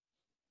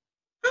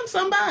 I'm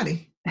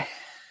somebody.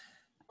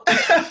 I'm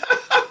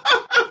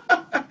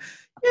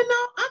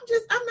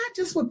not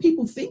just what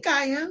people think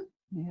I am.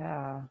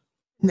 Yeah.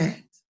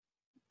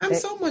 I'm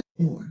so much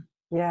more.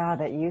 Yeah,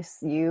 that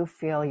you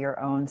feel your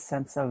own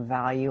sense of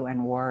value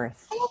and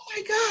worth. Oh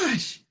my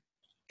gosh.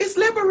 It's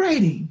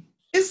liberating.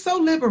 It's so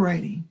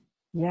liberating.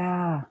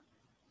 Yeah.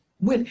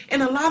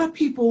 And a lot of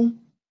people,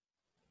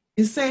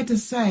 it's sad to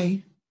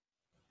say,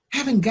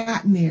 haven't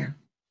gotten there.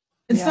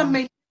 And some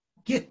may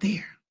get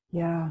there.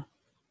 Yeah.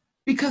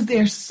 Because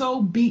they're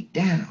so beat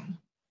down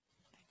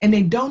and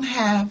they don't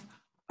have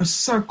a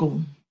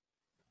circle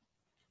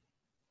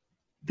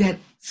that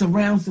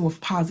surrounds them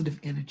with positive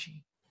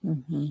energy.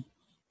 Mm-hmm.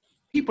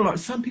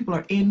 Some people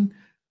are in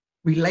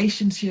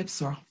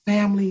relationships or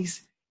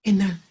families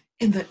and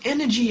the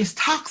energy is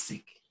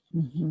toxic.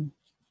 Mm-hmm.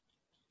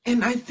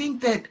 And I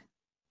think that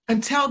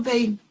until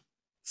they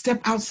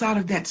step outside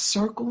of that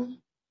circle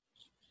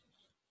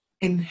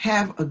and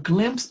have a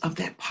glimpse of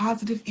that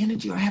positive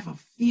energy or have a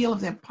feel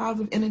of that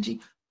positive energy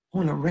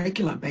on a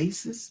regular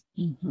basis,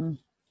 mm-hmm.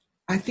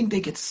 I think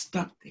they get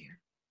stuck there.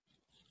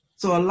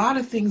 So a lot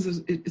of things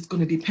is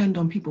going to depend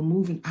on people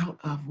moving out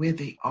of where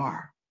they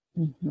are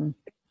mm-hmm.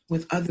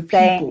 with other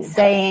people.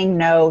 Saying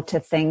no to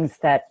things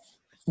that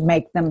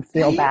make them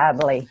feel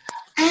badly.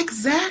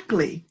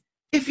 Exactly.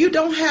 If you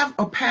don't have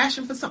a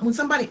passion for something, when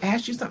somebody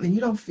asks you something you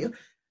don't feel,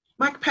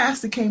 my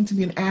pastor came to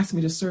me and asked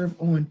me to serve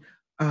on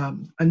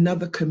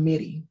another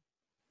committee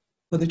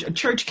for the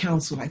church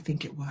council, I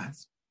think it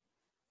was.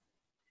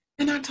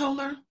 And I told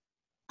her,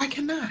 I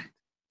cannot.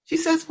 She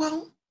says,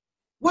 well,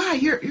 why?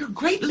 You're a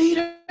great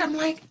leader. I'm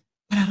like,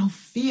 but I don't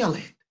feel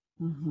it.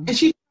 Mm-hmm. And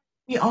she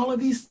told me all of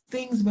these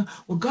things about,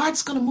 well,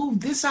 God's going to move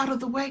this out of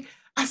the way.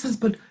 I says,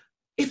 but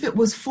if it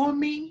was for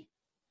me,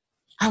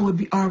 I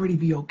would already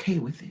be okay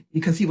with it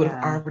because he would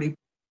have already put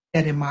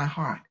that in my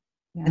heart.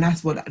 Yeah. And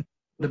that's what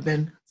would have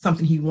been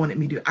something he wanted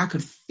me to do. I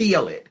could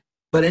feel it,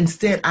 but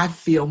instead I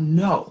feel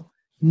no.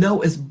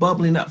 No is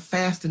bubbling up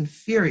fast and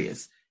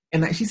furious.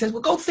 And she says,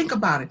 well, go think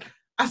about it.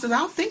 I says,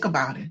 I'll think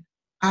about it.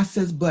 I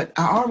says, but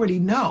I already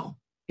know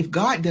if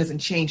God doesn't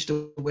change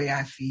the way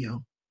I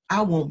feel,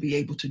 I won't be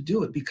able to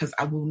do it because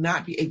I will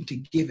not be able to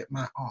give it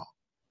my all.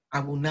 I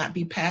will not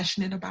be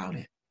passionate about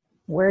it.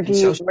 Where do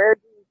you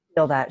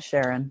feel that,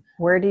 Sharon?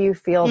 Where do you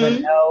feel the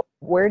no?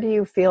 Where do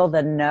you feel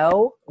the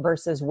no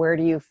versus where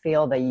do you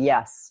feel the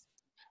yes?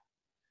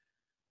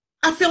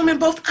 I feel them in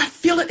both. I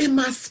feel it in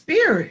my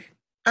spirit.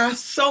 I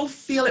so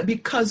feel it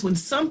because when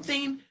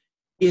something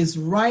is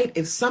right,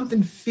 if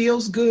something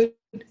feels good,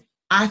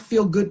 I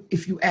feel good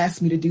if you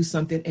ask me to do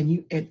something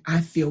and I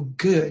feel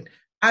good.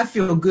 I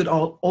feel good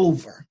all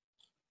over.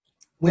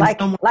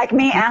 Like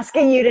me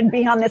asking you to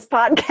be on this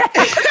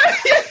podcast.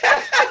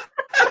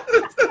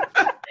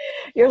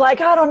 You're like,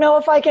 I don't know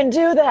if I can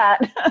do that.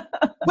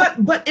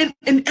 but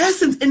in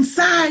essence,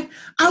 inside,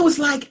 I was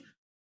like,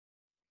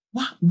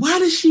 why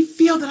does she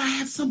feel that I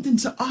have something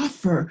to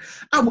offer?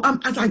 I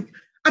was like,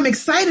 I'm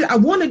excited. I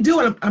want to do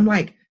it. I'm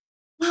like,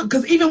 wow,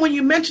 because even when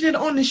you mentioned it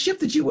on the ship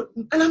that you would,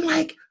 and I'm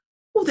like,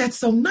 oh, that's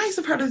so nice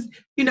of her to,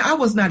 I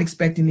was not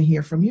expecting to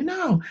hear from you.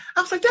 No,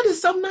 I was like, that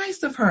is so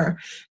nice of her,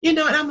 and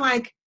I'm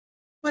like,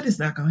 but it's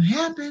not going to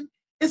happen.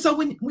 And so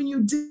when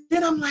you did,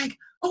 I'm like,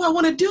 oh, I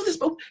want to do this.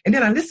 And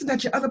then I listened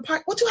at your other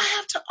part. What do I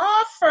have to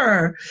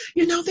offer?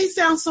 They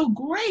sound so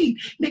great.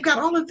 They've got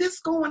all of this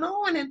going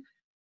on.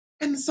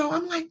 And so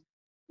I'm like,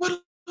 what do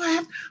I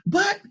have?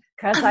 But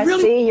because I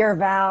really see your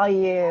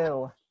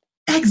value.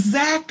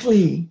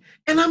 Exactly.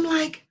 And I'm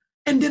like,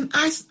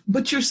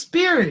 but your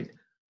spirit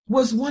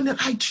was one that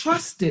I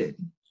trusted.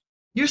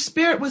 Your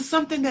spirit was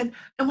something that,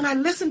 and when I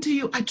listened to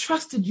you, I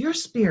trusted your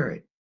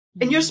spirit,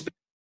 and your spirit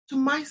to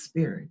my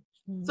spirit.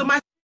 So my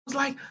spirit was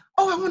like,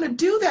 oh, I want to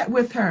do that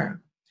with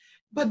her.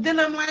 But then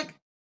I'm like,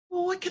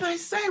 well, what can I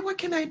say? What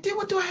can I do?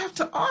 What do I have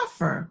to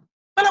offer?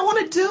 But I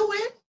want to do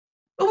it.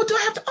 But what do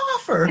I have to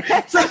offer?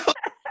 So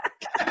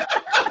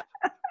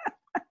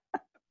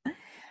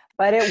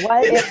but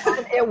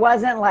it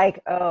wasn't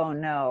like, oh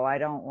no, I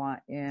don't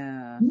want,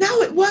 yeah.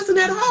 No, it wasn't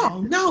at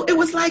all. No, it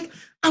was like,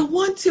 I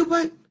want to,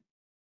 but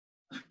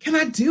can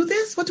I do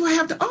this? What do I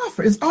have to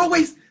offer? It's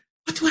always,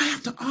 what do I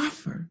have to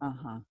offer?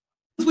 Uh-huh.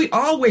 We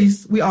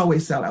always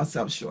sell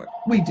ourselves short.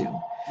 We do.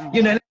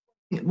 Uh-huh.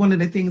 One of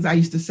the things I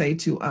used to say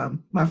to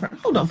my friend,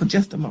 hold on for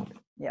just a moment.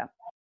 Yeah.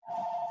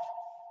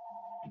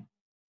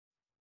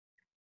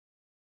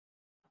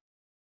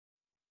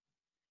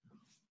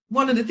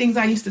 One of the things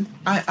I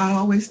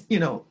always,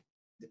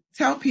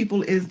 tell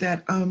people is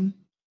that I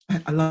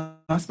lost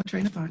my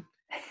train of thought.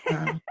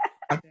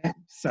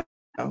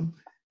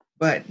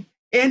 But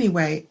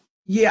anyway,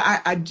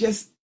 yeah,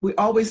 we're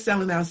always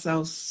selling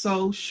ourselves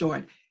so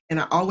short. And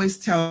I always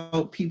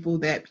tell people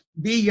that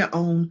be your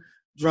own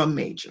drum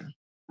major.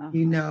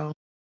 Uh-huh.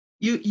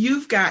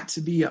 You've got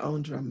to be your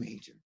own drum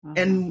major. Uh-huh.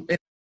 And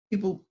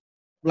people,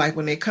 like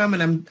when they come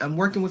and I'm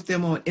working with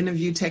them on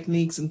interview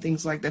techniques and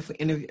things like that for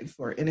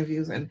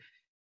interviews, and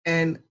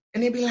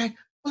they be like,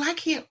 well, I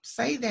can't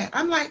say that.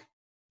 I'm like,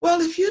 well,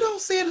 if you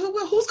don't say it,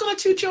 who's going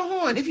to toot your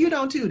horn if you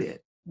don't toot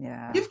it?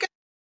 Yeah. You've got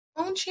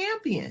your own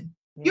champion.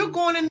 Yeah. You're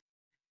going in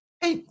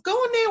and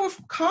go in there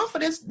with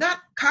confidence, not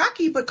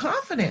cocky, but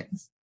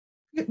confidence.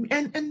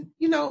 And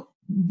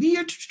be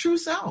your true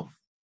self.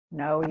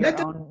 Know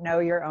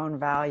your own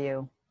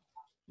value.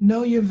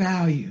 Know your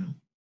value.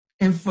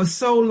 And for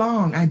so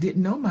long, I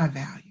didn't know my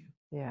value.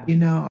 Yeah.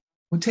 I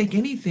would take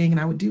anything and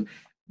I would do,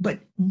 but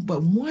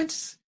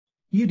once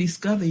you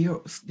discover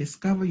your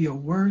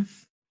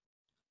worth,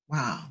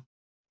 wow,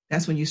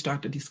 that's when you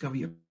start to discover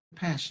your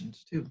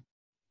passions too.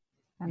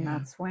 And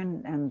that's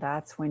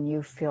when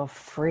you feel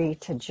free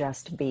to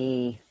just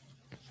be.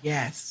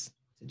 Yes,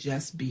 to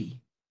just be.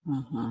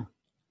 Uh-huh.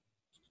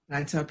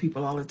 I tell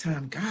people all the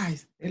time,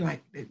 guys, they're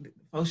like,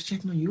 folks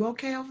checking on you,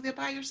 okay over there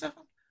by yourself?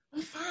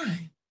 I'm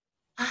fine.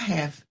 I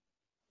have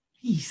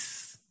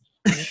peace.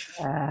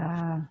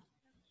 Yeah.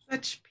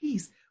 Such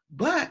peace.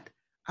 But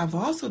I've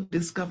also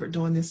discovered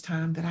during this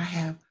time that I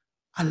have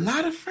a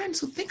lot of friends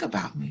who think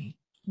about me.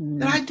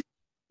 That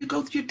you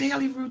go through your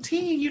daily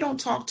routine. You don't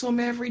talk to them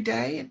every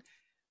day,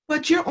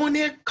 but you're on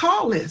their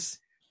call list.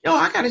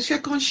 I got to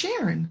check on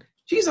Sharon.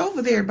 She's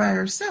over there by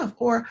herself.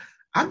 Or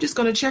I'm just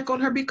going to check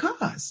on her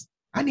because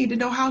I need to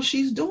know how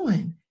she's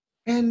doing.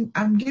 And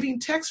I'm getting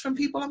texts from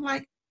people. I'm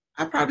like,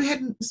 I probably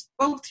hadn't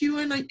spoke to you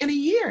in a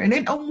year, and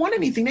they don't want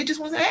anything. They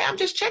just want to say, hey, I'm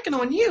just checking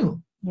on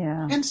you.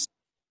 Yeah. And so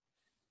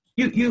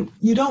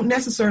you don't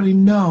necessarily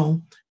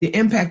know the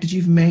impact that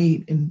you've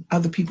made in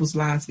other people's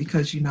lives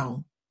because,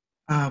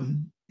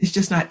 it's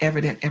just not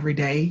evident every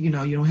day. You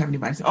don't have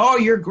anybody say, oh,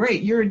 you're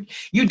great. You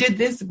did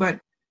this, but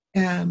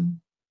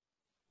you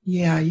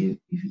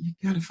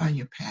got to find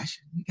your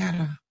passion. You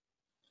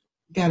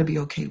got to be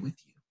okay with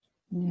you.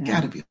 Yeah. You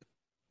got to be.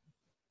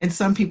 And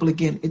some people,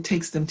 again, it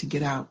takes them to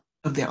get out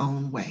of their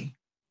own way.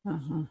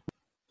 Uh-huh.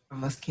 Some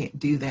of us can't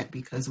do that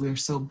because we're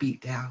so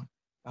beat down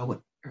by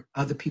what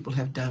other people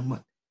have done,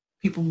 what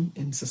people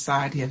in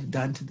society have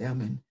done to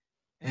them,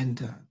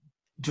 and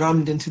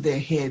drummed into their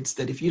heads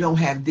that if you don't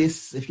have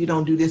this, if you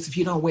don't do this, if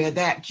you don't wear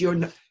that, you're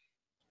not.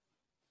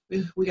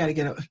 We got to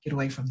get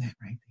away from that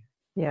right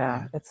there.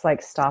 Yeah, it's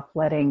like stop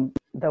letting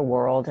the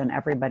world and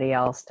everybody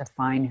else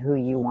define who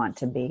you want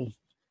to be.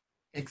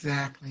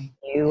 Exactly.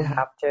 You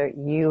have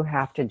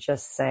to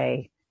just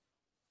say,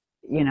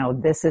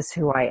 this is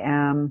who I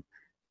am.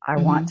 I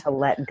want to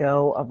let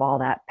go of all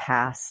that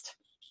past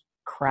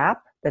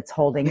crap that's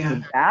holding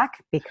you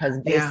back, because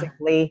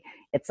basically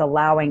it's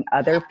allowing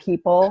other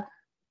people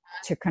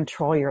to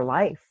control your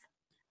life.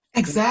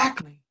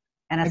 Exactly.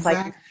 And it's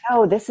like,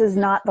 no, this is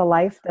not the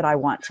life that I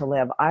want to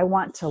live. I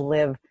want to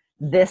live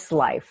this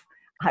life.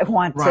 I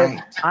want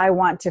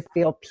to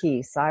feel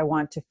peace. I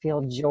want to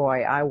feel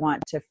joy. I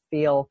want to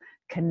feel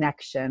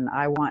connection.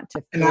 I want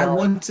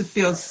to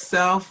feel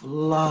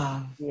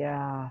self-love.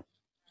 Yeah.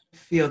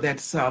 Feel that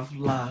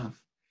self-love,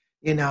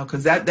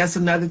 because that's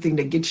another thing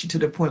that gets you to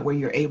the point where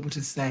you're able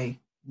to say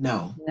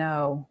no.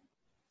 No.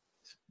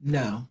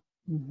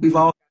 We've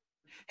all,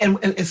 and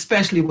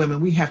especially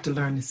women, we have to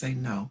learn to say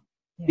no,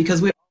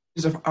 because we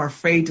are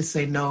afraid to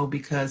say no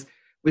because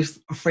we're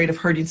afraid of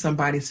hurting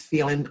somebody's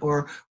feeling,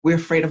 or we're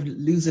afraid of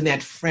losing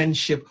that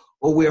friendship,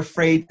 or we're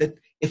afraid that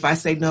if I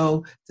say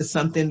no to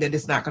something that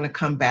it's not going to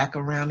come back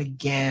around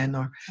again,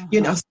 or,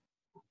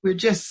 we're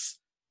just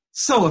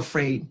so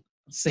afraid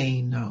of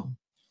saying no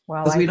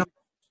because we don't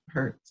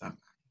hurt somebody.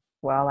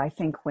 Well, I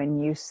think when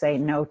you say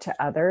no to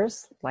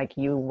others, like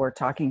you were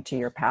talking to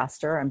your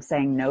pastor, I'm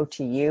saying no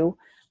to you,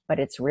 but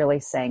it's really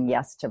saying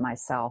yes to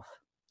myself.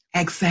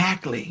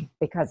 Exactly.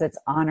 Because it's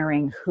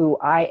honoring who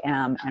I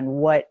am and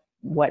what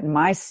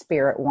my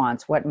spirit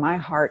wants, what my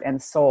heart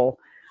and soul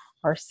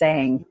are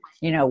saying,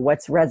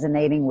 what's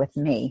resonating with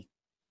me.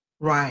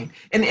 Right.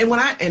 And when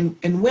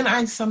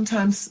I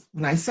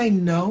say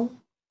no,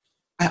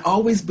 I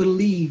always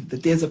believe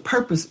that there's a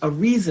purpose, a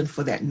reason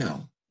for that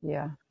no.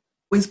 Yeah.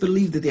 I always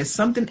believe that there's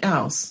something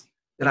else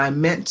that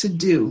I'm meant to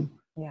do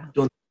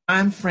during the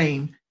time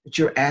frame that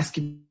you're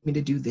asking me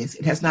to do this.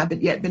 It has not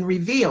yet been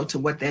revealed to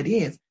what that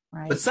is,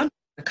 but something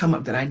to come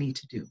up that I need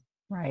to do.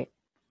 Right.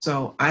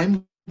 So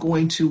I'm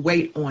going to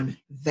wait on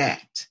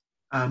that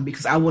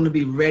because I want to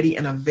be ready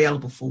and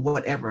available for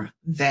whatever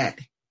that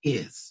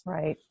is.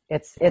 Right.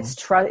 It's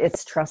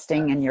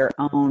trusting in your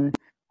own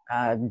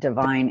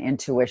divine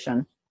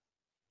intuition.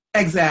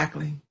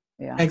 Exactly.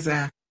 Yeah.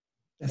 Exactly.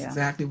 That's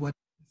exactly what.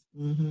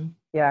 Mm-hmm.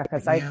 Yeah,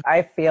 because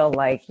I feel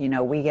like,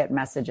 we get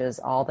messages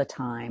all the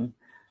time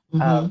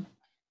of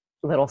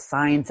little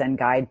signs and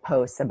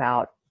guideposts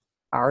about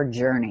our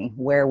journey,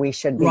 where we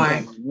should be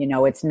going.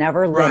 It's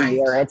never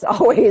linear. It's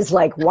always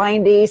like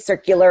windy,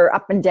 circular,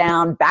 up and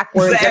down,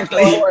 backwards and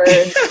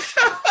forwards.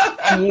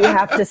 And you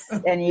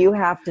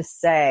have to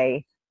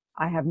say,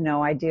 I have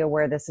no idea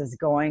where this is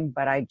going,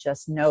 but I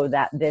just know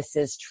that this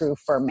is true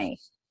for me.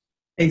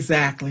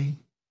 Exactly.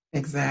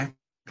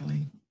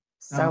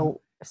 So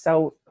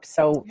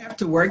you have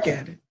to work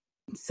at it.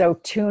 So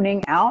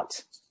tuning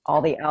out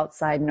all the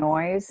outside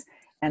noise,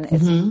 and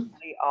it's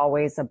really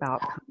always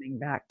about coming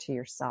back to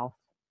yourself.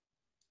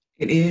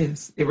 It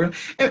is. It really,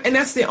 and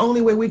that's the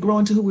only way we grow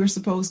into who we're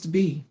supposed to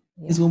be,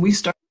 is when we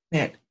start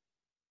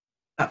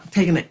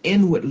taking an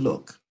inward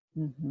look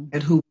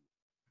at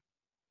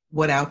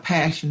what our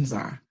passions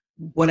are,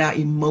 what our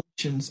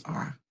emotions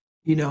are,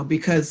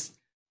 because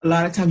a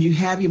lot of times you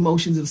have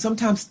emotions, and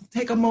sometimes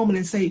take a moment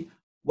and say,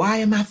 why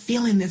am I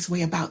feeling this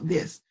way about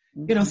this?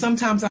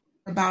 Sometimes I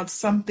hear about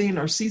something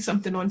or see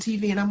something on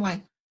TV and I'm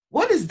like,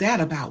 what is that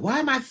about? Why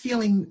am I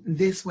feeling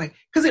this way?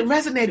 Because it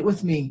resonated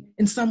with me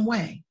in some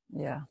way.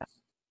 Yeah.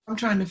 I'm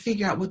trying to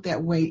figure out what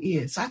that way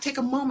is. So I take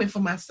a moment for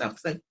myself to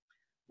say,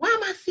 why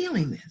am I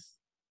feeling this?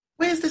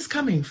 Where is this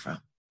coming from?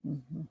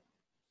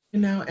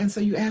 And so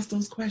you ask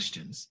those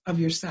questions of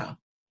yourself.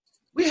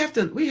 We have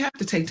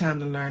to take time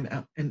to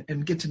learn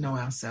and get to know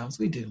ourselves.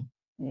 We do.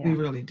 Yeah. We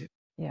really do.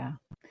 Yeah.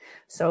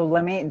 So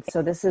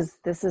this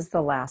is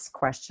the last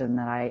question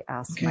that I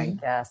ask my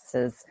guests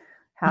is,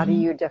 how do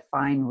you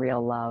define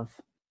real love?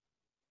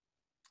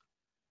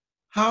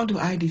 How do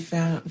I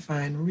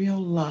define real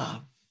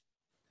love?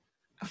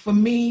 For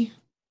me,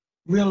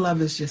 real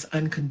love is just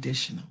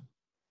unconditional.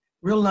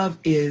 Real love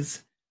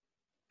is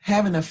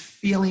having a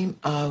feeling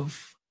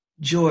of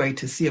joy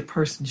to see a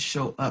person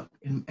show up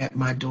at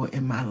my door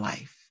in my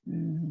life.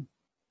 Mm-hmm.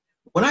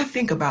 When I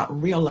think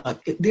about real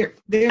love,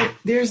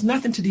 there's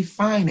nothing to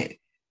define it.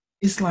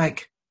 It's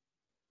like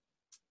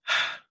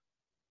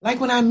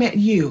when I met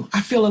you,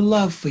 I feel a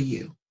love for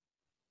you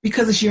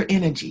because it's your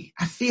energy.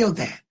 I feel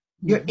that.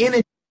 Your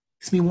energy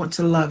makes me want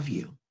to love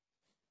you.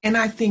 And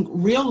I think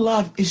real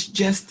love is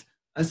just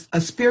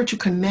a spiritual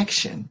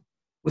connection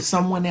with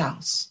someone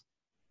else.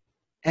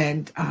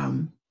 And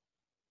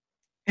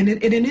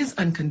it is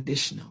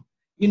unconditional.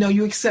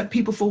 You accept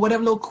people for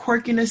whatever little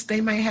quirkiness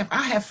they may have.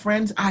 I have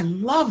friends, I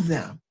love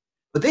them,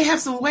 but they have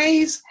some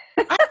ways.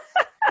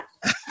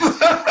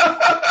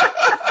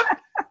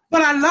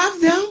 But I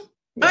love them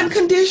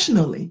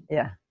unconditionally.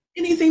 Yeah.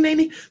 Anything they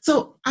need.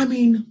 So,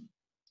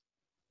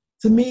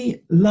 to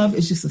me, love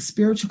is just a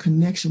spiritual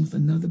connection with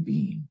another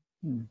being.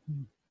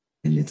 Mm-hmm.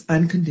 And it's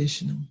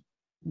unconditional.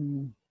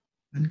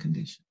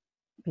 Unconditional.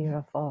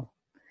 Beautiful.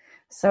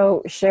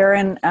 So,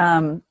 Sharon,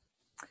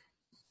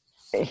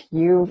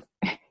 you're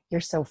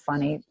so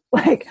funny.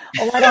 Like,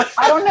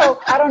 I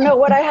don't know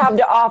what I have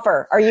to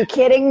offer. Are you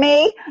kidding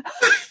me?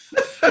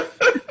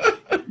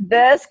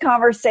 This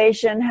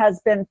conversation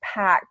has been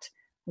packed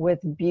with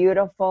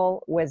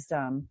beautiful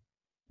wisdom.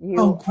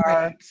 You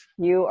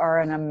are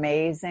an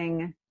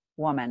amazing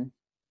woman.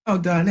 Oh,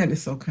 Dawn, that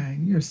is so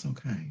kind. You're so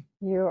kind.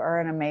 You are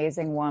an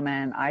amazing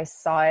woman. I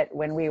saw it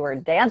when we were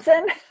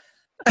dancing.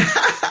 And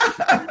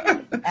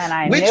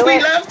I Which knew we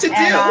it, love to do.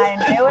 And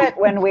I knew it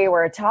when we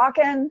were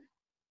talking.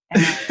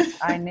 And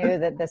I knew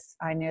that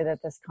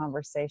this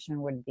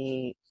conversation would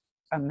be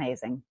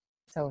amazing.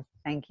 So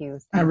thank you.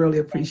 I really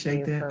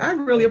appreciate that. I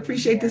really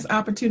appreciate this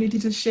opportunity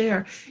to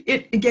share.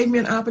 It gave me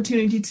an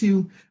opportunity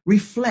to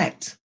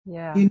reflect.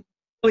 Yeah.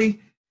 Really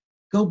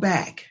go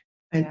back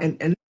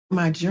and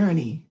my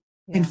journey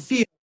and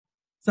feel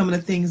some of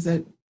the things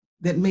that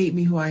that made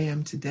me who I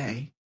am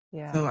today.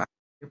 Yeah. So I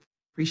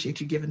appreciate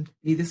you giving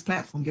me this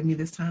platform, giving me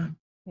this time.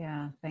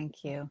 Yeah,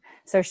 thank you.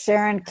 So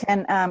Sharon,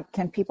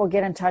 can people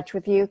get in touch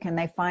with you? Can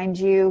they find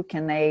you?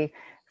 Can they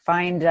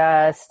find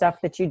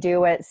stuff that you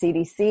do at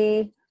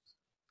CDC?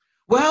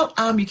 Well,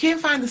 you can't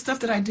find the stuff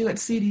that I do at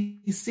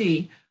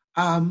CDC,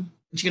 but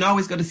you can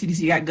always go to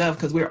cdc.gov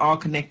because we're all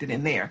connected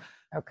in there.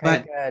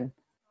 Okay, but good.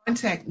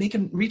 They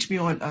can reach me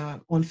on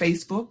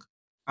Facebook.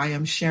 I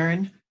am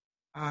Sharon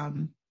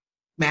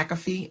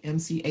McAfee,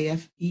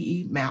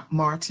 MCAFEE,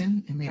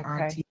 Martin,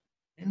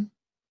 MARTN.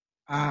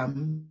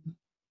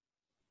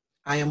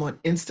 I am on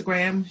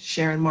Instagram,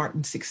 Sharon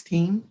Martin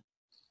 16.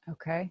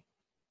 Okay.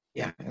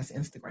 Yeah, that's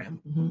Instagram.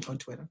 On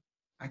Twitter.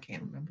 I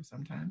can't remember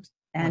sometimes.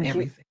 And on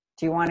everything.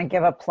 Do you want to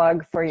give a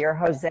plug for your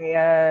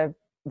Hosea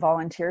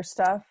volunteer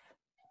stuff?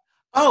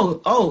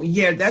 Oh,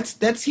 yeah,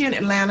 that's here in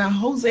Atlanta.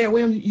 Hosea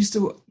Williams used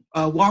to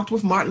walk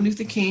with Martin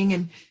Luther King,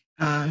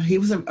 and he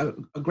was a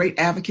great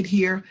advocate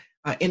here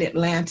in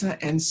Atlanta.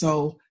 And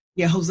so,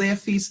 yeah, Hosea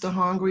feeds the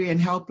hungry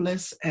and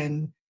helpless,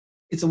 and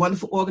it's a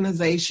wonderful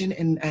organization.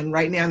 And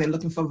right now they're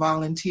looking for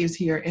volunteers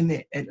here in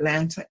the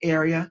Atlanta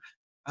area.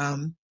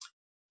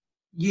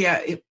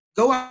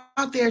 Go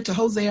out there to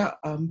Hosea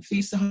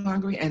Feeds the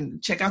Hungry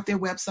and check out their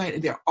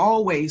website. There are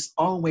always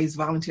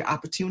volunteer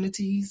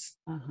opportunities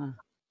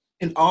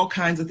in all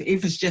kinds of things.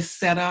 If it's just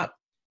set up,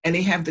 and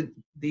they have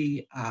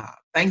the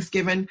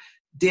Thanksgiving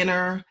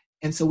dinner,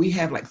 and so we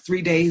have like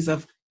 3 days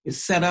of it's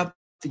set up,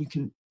 and you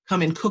can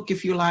come and cook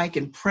if you like,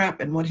 and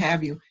prep and what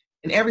have you,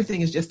 and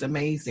everything is just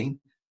amazing.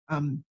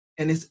 And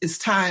it's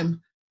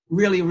time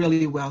really,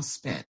 really well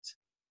spent,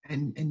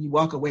 and you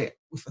walk away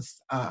with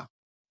a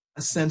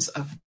sense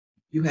of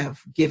you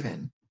have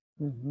given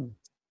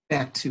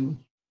back to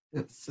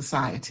the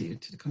society,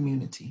 to the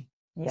community.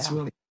 Yeah. It's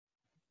really,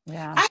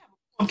 yeah.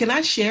 Can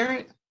I share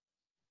it?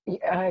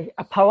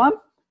 A poem?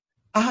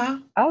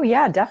 Oh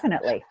yeah,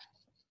 definitely.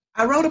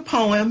 I wrote a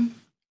poem,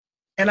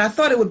 and I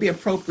thought it would be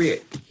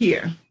appropriate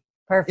here.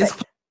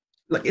 Perfect.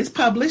 It's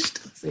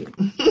published. Let's see.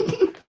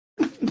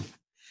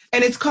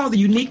 And it's called The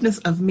Uniqueness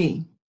of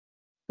Me.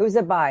 Who's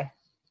it by?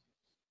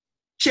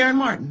 Sharon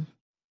Martin.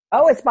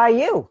 Oh, it's by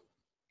you.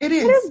 It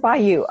is. It is by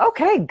you.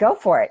 Okay, go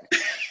for it.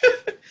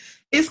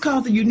 It's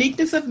called The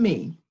Uniqueness of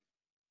Me.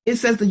 It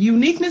says, the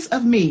uniqueness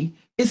of me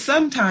is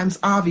sometimes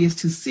obvious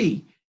to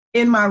see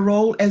in my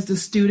role as the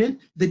student,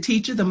 the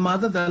teacher, the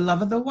mother, the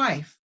lover, the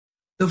wife,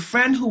 the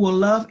friend who will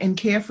love and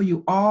care for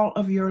you all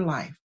of your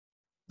life,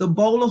 the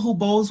bowler who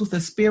bowls with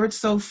a spirit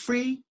so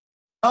free.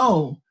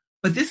 Oh,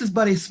 but this is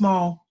but a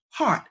small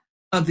part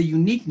of the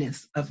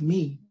uniqueness of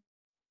me.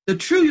 The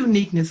true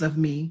uniqueness of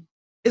me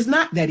is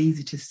not that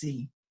easy to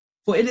see,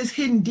 for it is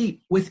hidden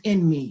deep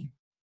within me.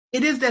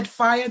 It is that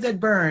fire that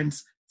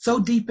burns so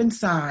deep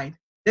inside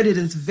that it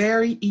is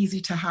very easy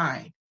to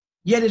hide.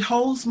 Yet it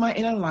holds my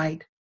inner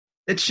light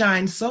that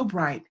shines so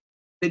bright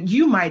that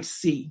you might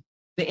see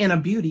the inner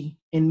beauty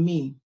in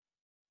me.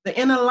 The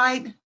inner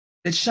light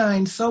that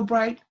shines so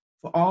bright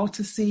for all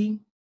to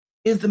see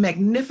is the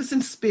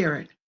magnificent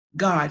spirit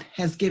God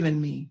has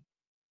given me.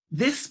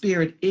 This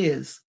spirit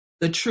is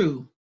the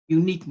true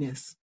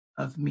uniqueness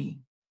of me.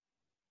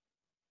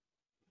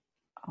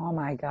 Oh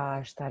my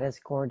gosh, that is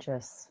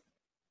gorgeous.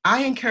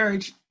 I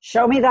encourage.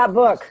 Show me that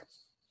book.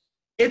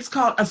 It's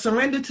called A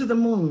Surrender to the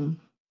Moon.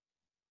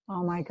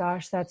 Oh my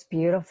gosh, that's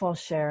beautiful,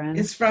 Sharon.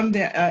 It's from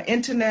the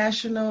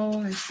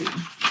International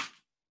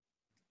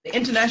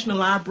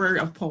Library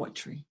of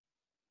Poetry.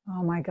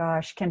 Oh my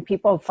gosh, can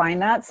people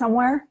find that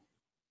somewhere?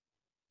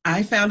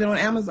 I found it on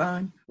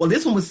Amazon. Well,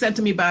 this one was sent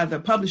to me by the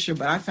publisher,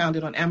 but I found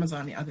it on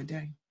Amazon the other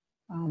day.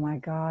 Oh my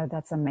God,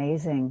 that's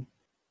amazing.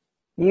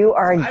 You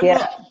are a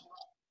gift.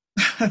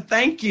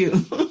 Thank you.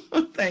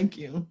 Thank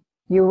you.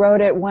 You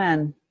wrote it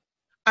when?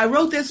 I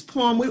wrote this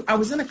poem. I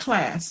was in a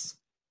class,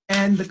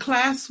 and the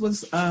class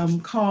was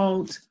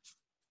called,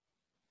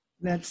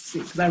 let's see,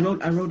 because I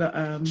wrote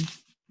a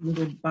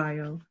little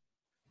bio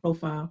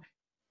profile.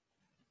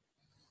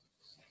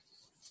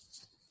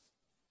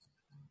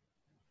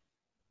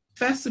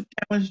 Professor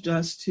challenged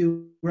us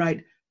to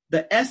write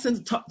about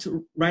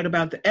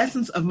the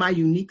essence of my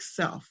unique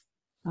self.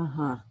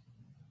 And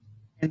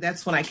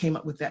that's when I came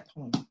up with that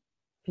poem.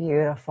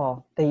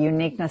 Beautiful. The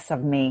uniqueness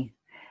of me.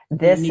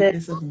 This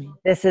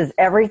is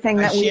everything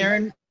that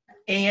Sharon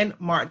and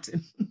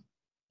Martin.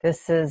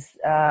 This is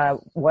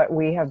what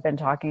we have been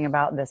talking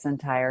about this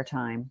entire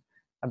time,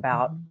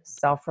 about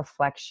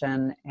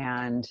self-reflection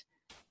and,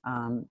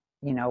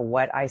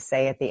 what I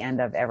say at the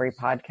end of every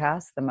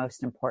podcast, the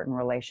most important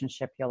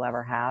relationship you'll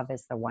ever have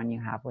is the one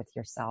you have with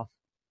yourself.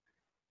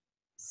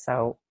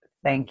 So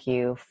thank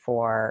you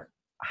for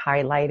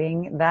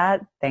highlighting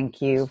that.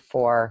 Thank you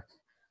for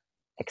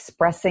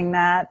expressing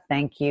that.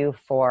 Thank you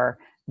for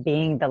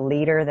being the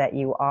leader that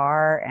you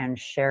are and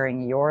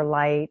sharing your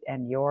light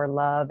and your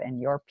love and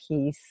your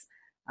peace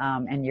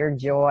and your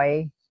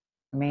joy.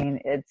 I mean,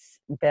 it's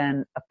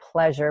been a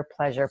pleasure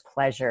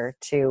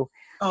to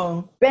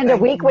spend a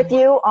week with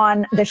you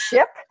on the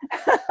ship.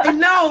 I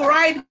know,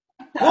 right?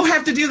 We'll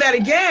have to do that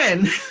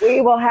again.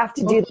 We will have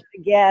to do that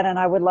again. And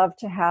I would love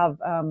to have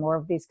more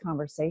of these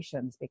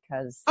conversations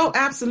because. Oh,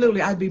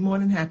 absolutely. I'd be more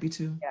than happy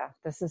to. Yeah,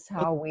 this is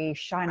how we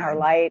shine our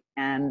light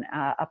and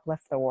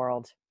uplift the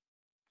world.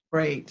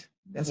 Great.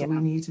 That's what we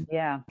need to do.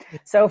 Yeah.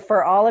 So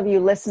for all of you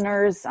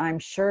listeners, I'm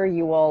sure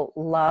you will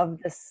love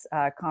this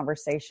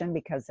conversation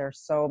because there's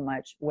so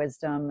much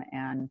wisdom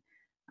and,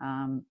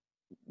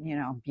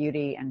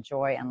 beauty and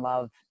joy and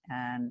love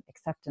and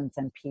acceptance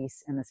and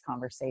peace in this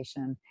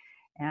conversation.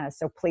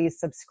 So please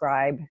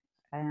subscribe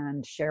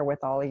and share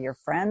with all of your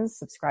friends.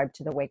 Subscribe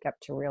to the Wake Up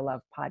to Real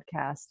Love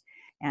podcast.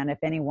 And if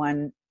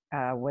anyone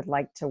would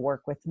like to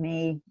work with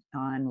me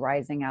on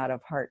rising out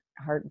of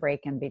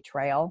heartbreak and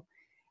betrayal,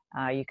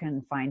 you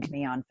can find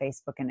me on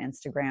Facebook and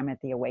Instagram at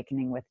The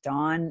Awakening with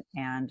Dawn,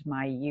 and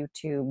my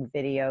YouTube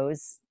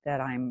videos that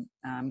I'm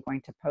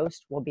going to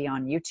post will be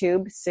on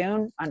YouTube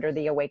soon under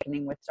The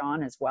Awakening with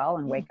Dawn as well,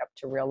 and Wake Up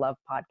to Real Love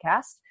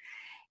podcast.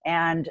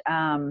 And,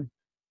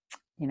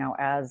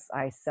 as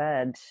I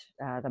said,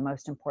 the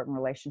most important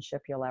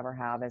relationship you'll ever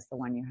have is the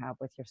one you have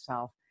with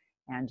yourself.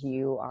 And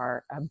you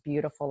are a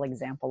beautiful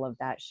example of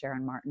that,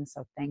 Sharon Martin.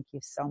 So thank you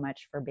so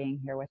much for being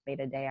here with me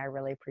today. I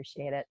really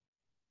appreciate it.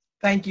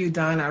 Thank you,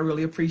 Dawn. I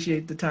really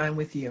appreciate the time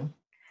with you.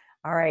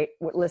 All right,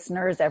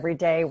 listeners, every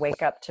day,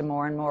 wake up to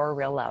more and more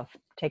real love.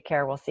 Take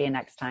care. We'll see you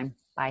next time.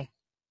 Bye.